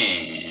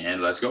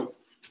 And let's go.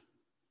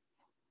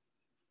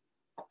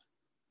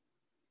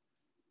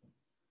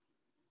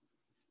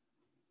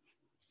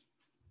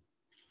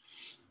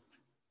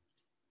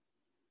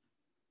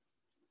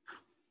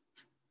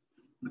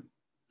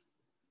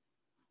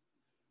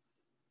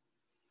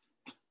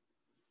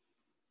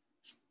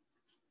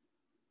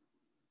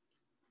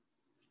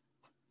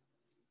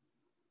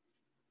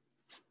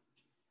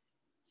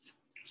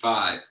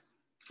 Five,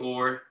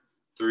 4,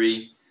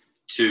 3,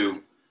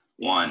 2,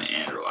 1,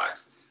 and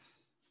relax.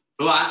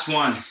 The last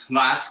one,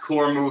 last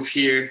core move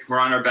here. We're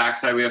on our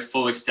backside. We have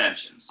full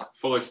extensions,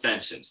 full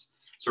extensions.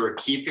 So we're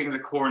keeping the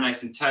core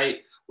nice and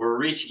tight. We're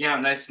reaching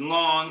out nice and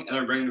long, and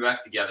then we're bringing it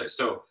back together.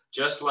 So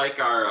just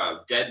like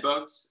our dead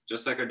bugs,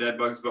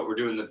 but we're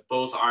doing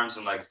both arms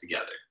and legs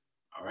together.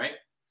 All right.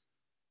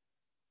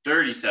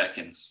 30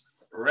 seconds.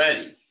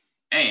 Ready.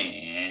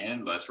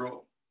 And let's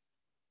roll.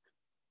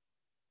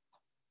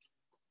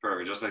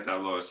 Perfect. Just like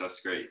that, Lois.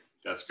 That's great.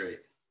 That's great.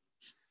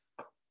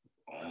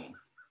 Boom.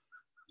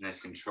 Nice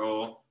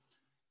control.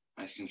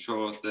 Nice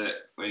control with it.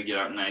 Way to get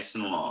out nice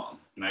and long.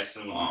 Nice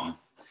and long.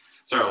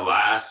 It's our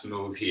last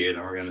move here.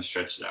 Then we're going to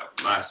stretch it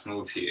out. Last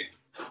move here.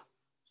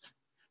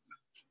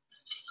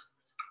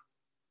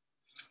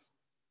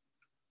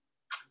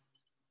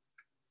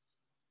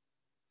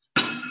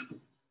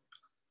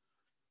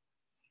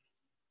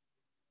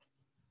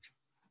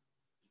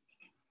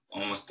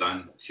 almost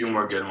done. A few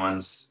more good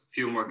ones.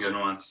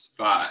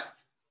 Five,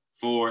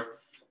 four,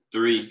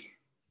 three,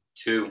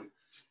 two,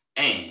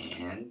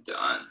 and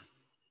done.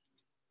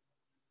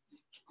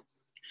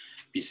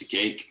 Piece of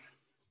cake.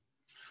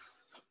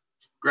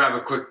 Grab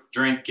a quick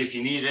drink if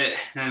you need it,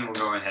 and we'll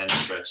go ahead and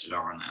stretch it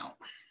on out.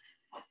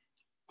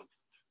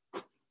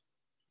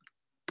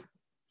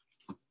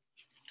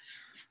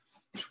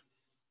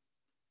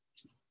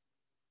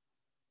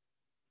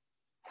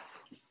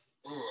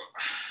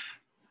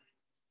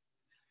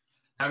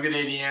 Have a good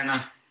day,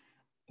 Deanna.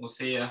 We'll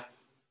see ya.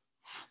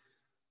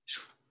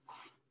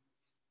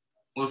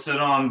 We'll sit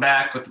on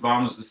back with the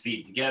bottoms of the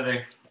feet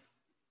together.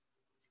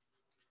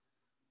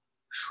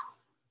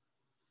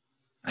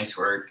 Nice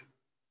work.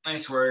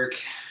 Nice work.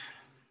 It's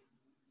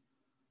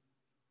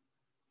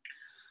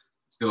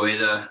a good way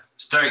to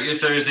start your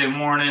Thursday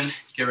morning.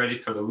 Get ready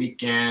for the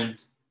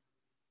weekend.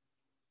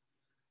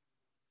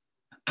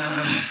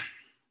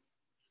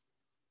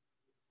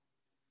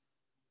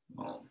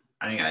 Well,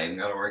 I think I even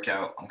got to work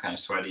out. I'm kind of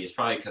sweaty. It's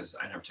probably because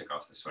I never took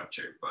off the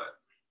sweatshirt, but.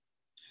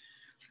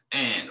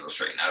 And we'll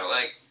straighten out a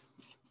leg.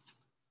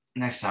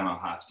 Next time I'll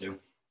have to.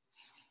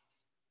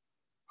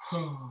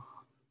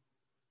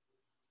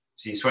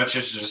 See,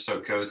 sweatshirts are just so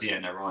cozy. I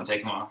never want to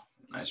take them off.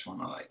 I just want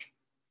to like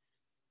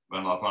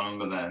bundle up on them,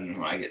 but then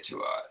when I get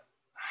too hot.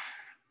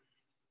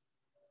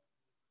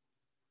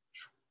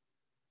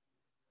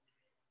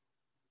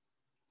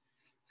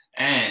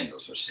 And we'll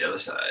switch to the other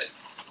side.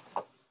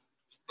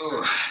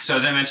 Ooh. So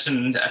as I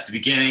mentioned at the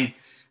beginning,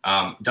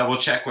 double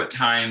check what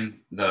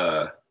time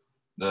the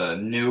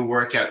new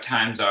workout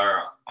times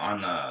are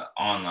on the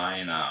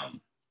online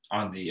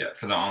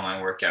for the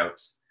online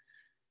workouts.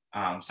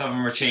 Some of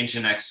them are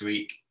changing next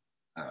week,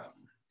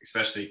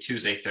 especially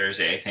Tuesday,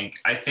 Thursday. I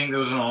think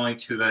those are the only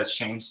two that's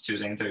changed,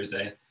 Tuesday and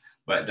Thursday,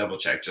 but double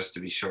check just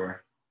to be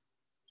sure.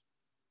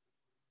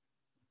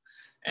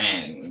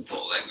 And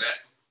pull like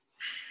that.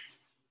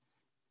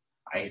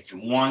 I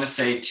want to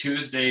say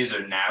Tuesdays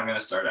are now going to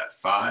start at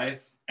 5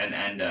 and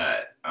end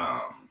at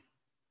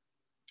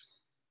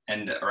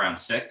around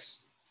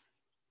 6.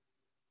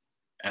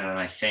 And then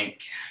I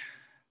think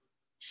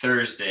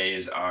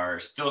Thursdays are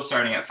still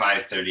starting at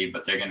 5:30,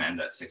 but they're going to end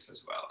at 6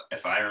 as well.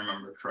 If I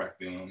remember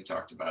correctly when we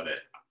talked about it.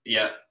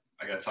 Yeah,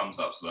 I got a thumbs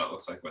up. So that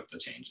looks like what the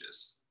change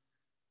is.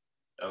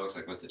 So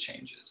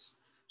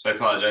I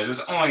apologize. It was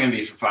only going to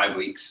be for 5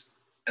 weeks.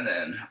 And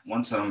then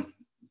once I'm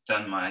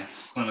done my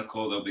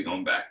clinical, they'll be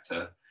going back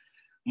to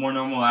more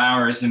normal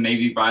hours. And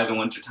maybe by the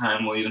winter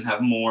time, we'll even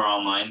have more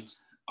online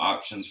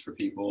options for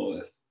people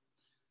if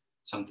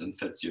something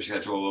fits your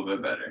schedule a little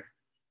bit better.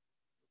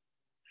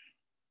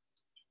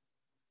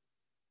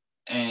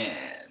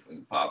 And we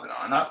can pop it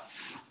on up.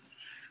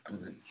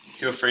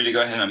 Feel free to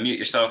go ahead and unmute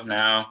yourself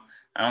now.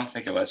 I don't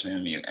think it lets me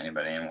unmute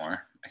anybody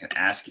anymore. I can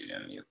ask you to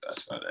unmute,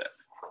 that's about it.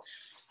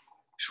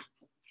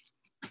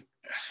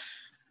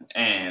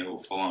 And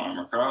we'll pull our arm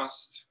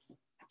across.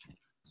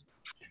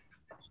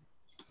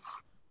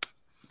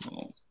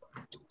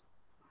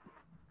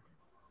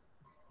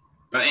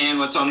 But Ann,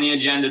 what's on the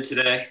agenda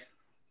today?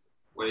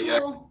 What do you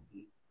got?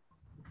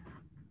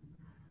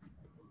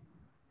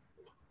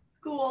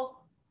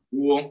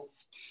 School.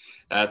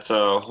 That's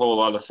a whole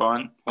lot of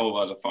fun.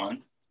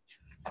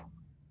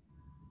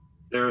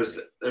 There's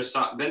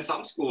been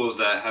some schools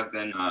that have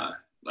been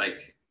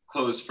like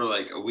closed for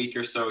like a week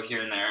or so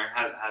here and there.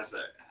 Has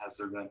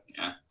there been?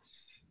 Yeah.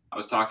 I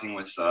was talking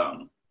with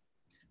some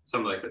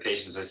of like the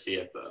patients I see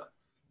at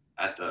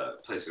the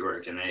place we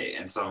work,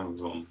 and some of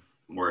them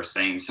were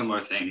saying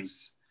similar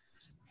things,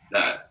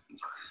 that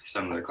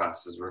some of their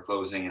classes were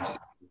closing and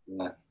stuff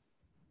like that.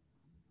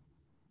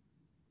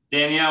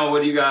 Danielle,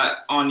 what do you got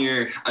on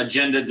your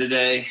agenda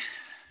today?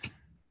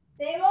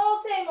 Same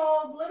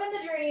old, living the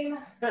dream.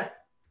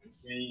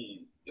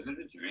 Living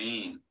the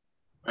dream.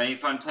 Any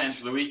fun plans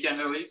for the weekend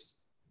at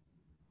least?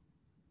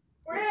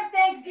 We're gonna have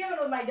Thanksgiving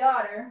with my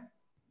daughter.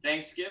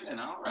 Thanksgiving,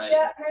 all right.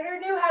 Yeah, her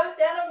new house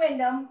down in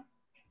Wyndham.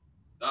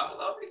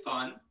 That'll be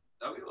fun.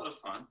 That'll be a lot of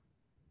fun.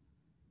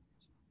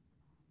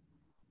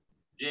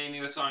 Jamie,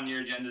 what's on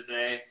your agenda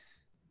today?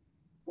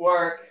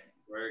 Work.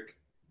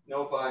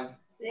 No fun.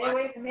 Stay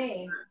away from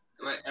me.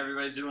 What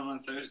everybody's doing on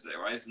Thursday?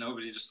 Why is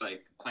nobody just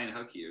like playing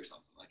hooky or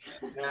something like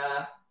that?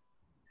 Nah.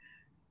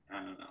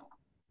 I don't know.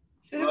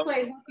 Should have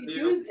played hooky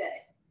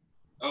Tuesday.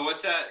 Oh,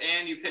 what's that?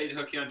 And you played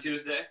hooky on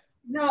Tuesday?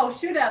 No,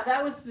 should have.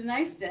 That was the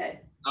nice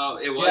day. Oh,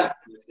 it was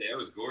this day. It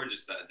was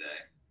gorgeous that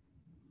day.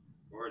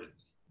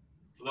 Gorgeous.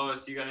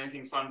 Lois, you got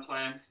anything fun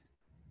planned?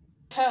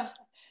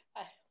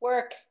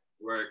 Work.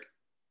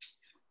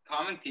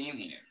 Common theme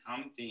here.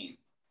 And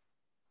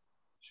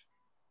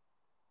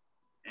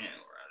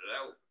we'll round it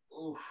out.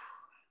 Oof.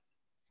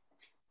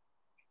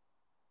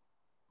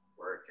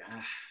 Work.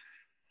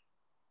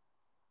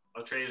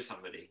 I'll trade with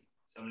somebody.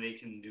 Somebody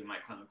can do my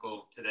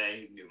clinical today,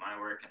 you can do my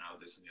work, and I'll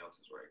do somebody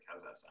else's work.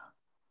 How's that sound?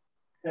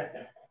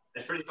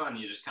 It's pretty fun.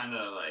 You just kind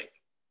of like,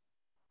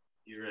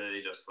 you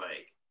really just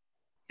like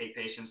take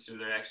patients through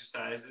their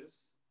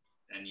exercises,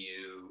 and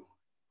you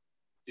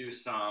do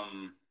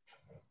some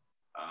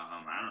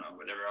I don't know,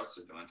 whatever else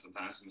they're doing.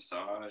 Sometimes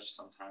massage,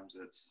 sometimes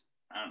it's,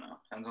 I don't know,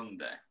 depends on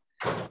the day.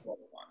 Hold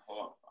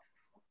on.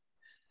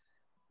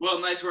 Well,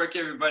 nice work,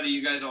 everybody.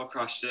 You guys all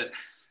crushed it.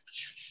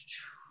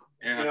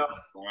 Yeah.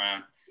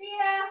 Around. See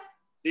ya.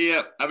 See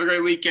ya. Have a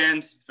great weekend.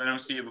 If I don't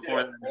see you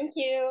before then. Thank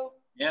you.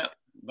 Yeah.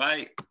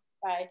 Bye.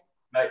 Bye.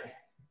 Bye.